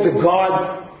brings a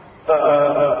God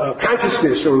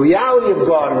consciousness, or a reality of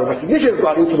God, or a recognition of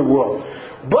God into the world.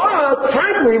 But,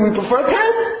 frankly, we prefer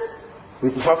 10. We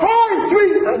prefer 5,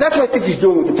 3. That's what I think he's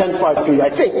doing with the 10, 5, 3, I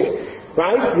think.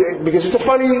 Right? Because it's a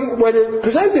funny way to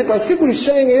present it, but I think what he's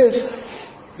saying is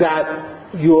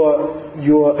that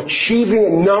you're achieving a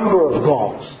number of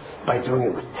goals by doing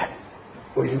it with 10.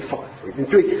 Or even 5, or even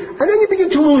 3. And then you begin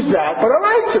to lose that. But all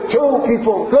right, so 2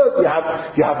 people, good.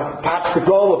 You have perhaps the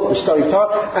goal of the study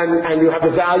Torah, and you have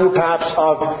the value perhaps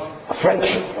of a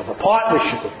friendship, of a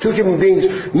partnership, of 2 human beings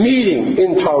meeting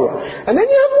in Torah. And then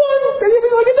you have 1, then you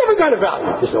have like a different kind of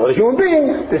value. There's no other human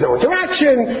being, there's no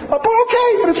interaction, but okay,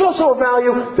 but it's also a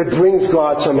value that brings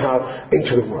God somehow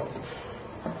into the world.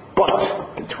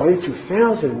 But the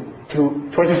 22,000,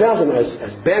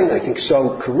 as Ben, I think,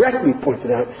 so correctly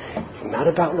pointed out, it's not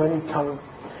about learning Torah.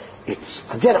 It's,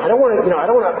 again, I don't want to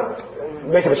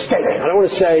make a mistake. I don't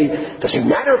want to say, does it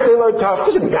matter if they learn Torah?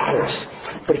 It doesn't matter.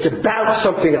 But it's about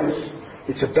something else.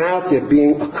 It's about there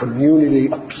being a community,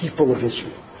 a people of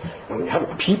Israel. And when you have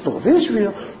a people of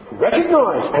Israel who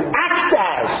recognize and act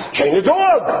as, train the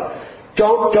dog.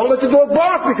 Don't let the dog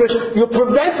bark, because you're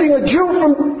preventing a Jew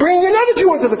from bringing another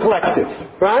Jew into the collective.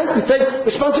 Right? You take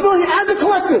responsibility as a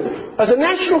collective, as a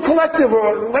national collective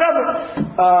or whatever.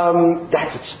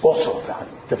 That's also a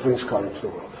value that brings God into the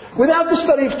world. Without the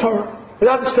study of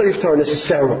Torah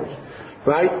necessarily.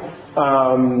 Right?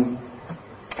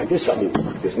 And this,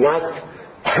 there's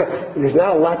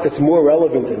not a lot that's more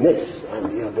relevant than this.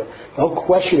 The whole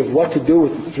question of what to do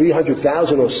with the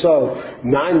 300,000 or so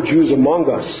non-Jews among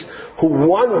us, who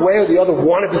one way or the other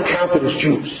want to be counted as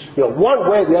Jews. One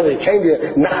way or the other, they came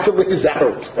here not to live as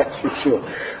Arabs, that's for sure.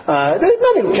 There's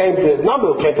many who came to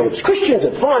live as Christians,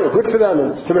 and fine, and good for them,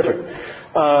 and it's terrific.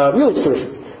 Really, it's terrific.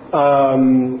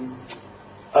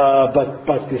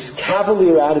 But this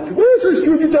cavalier attitude, this is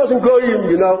 20,000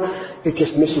 goyim, it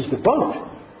just misses the boat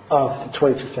of the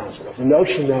 22,000, of the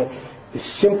notion that the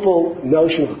simple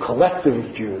notion of a collective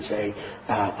of Jews, a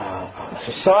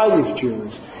society of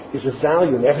Jews, is of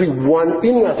value, and everyone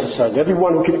in that society,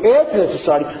 everyone who can add to that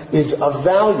society is of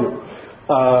value,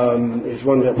 is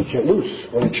one that we can't lose,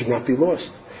 one that should not be lost.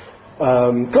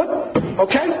 Good.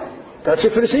 Okay. That's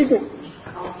it for this evening.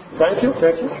 Thank you.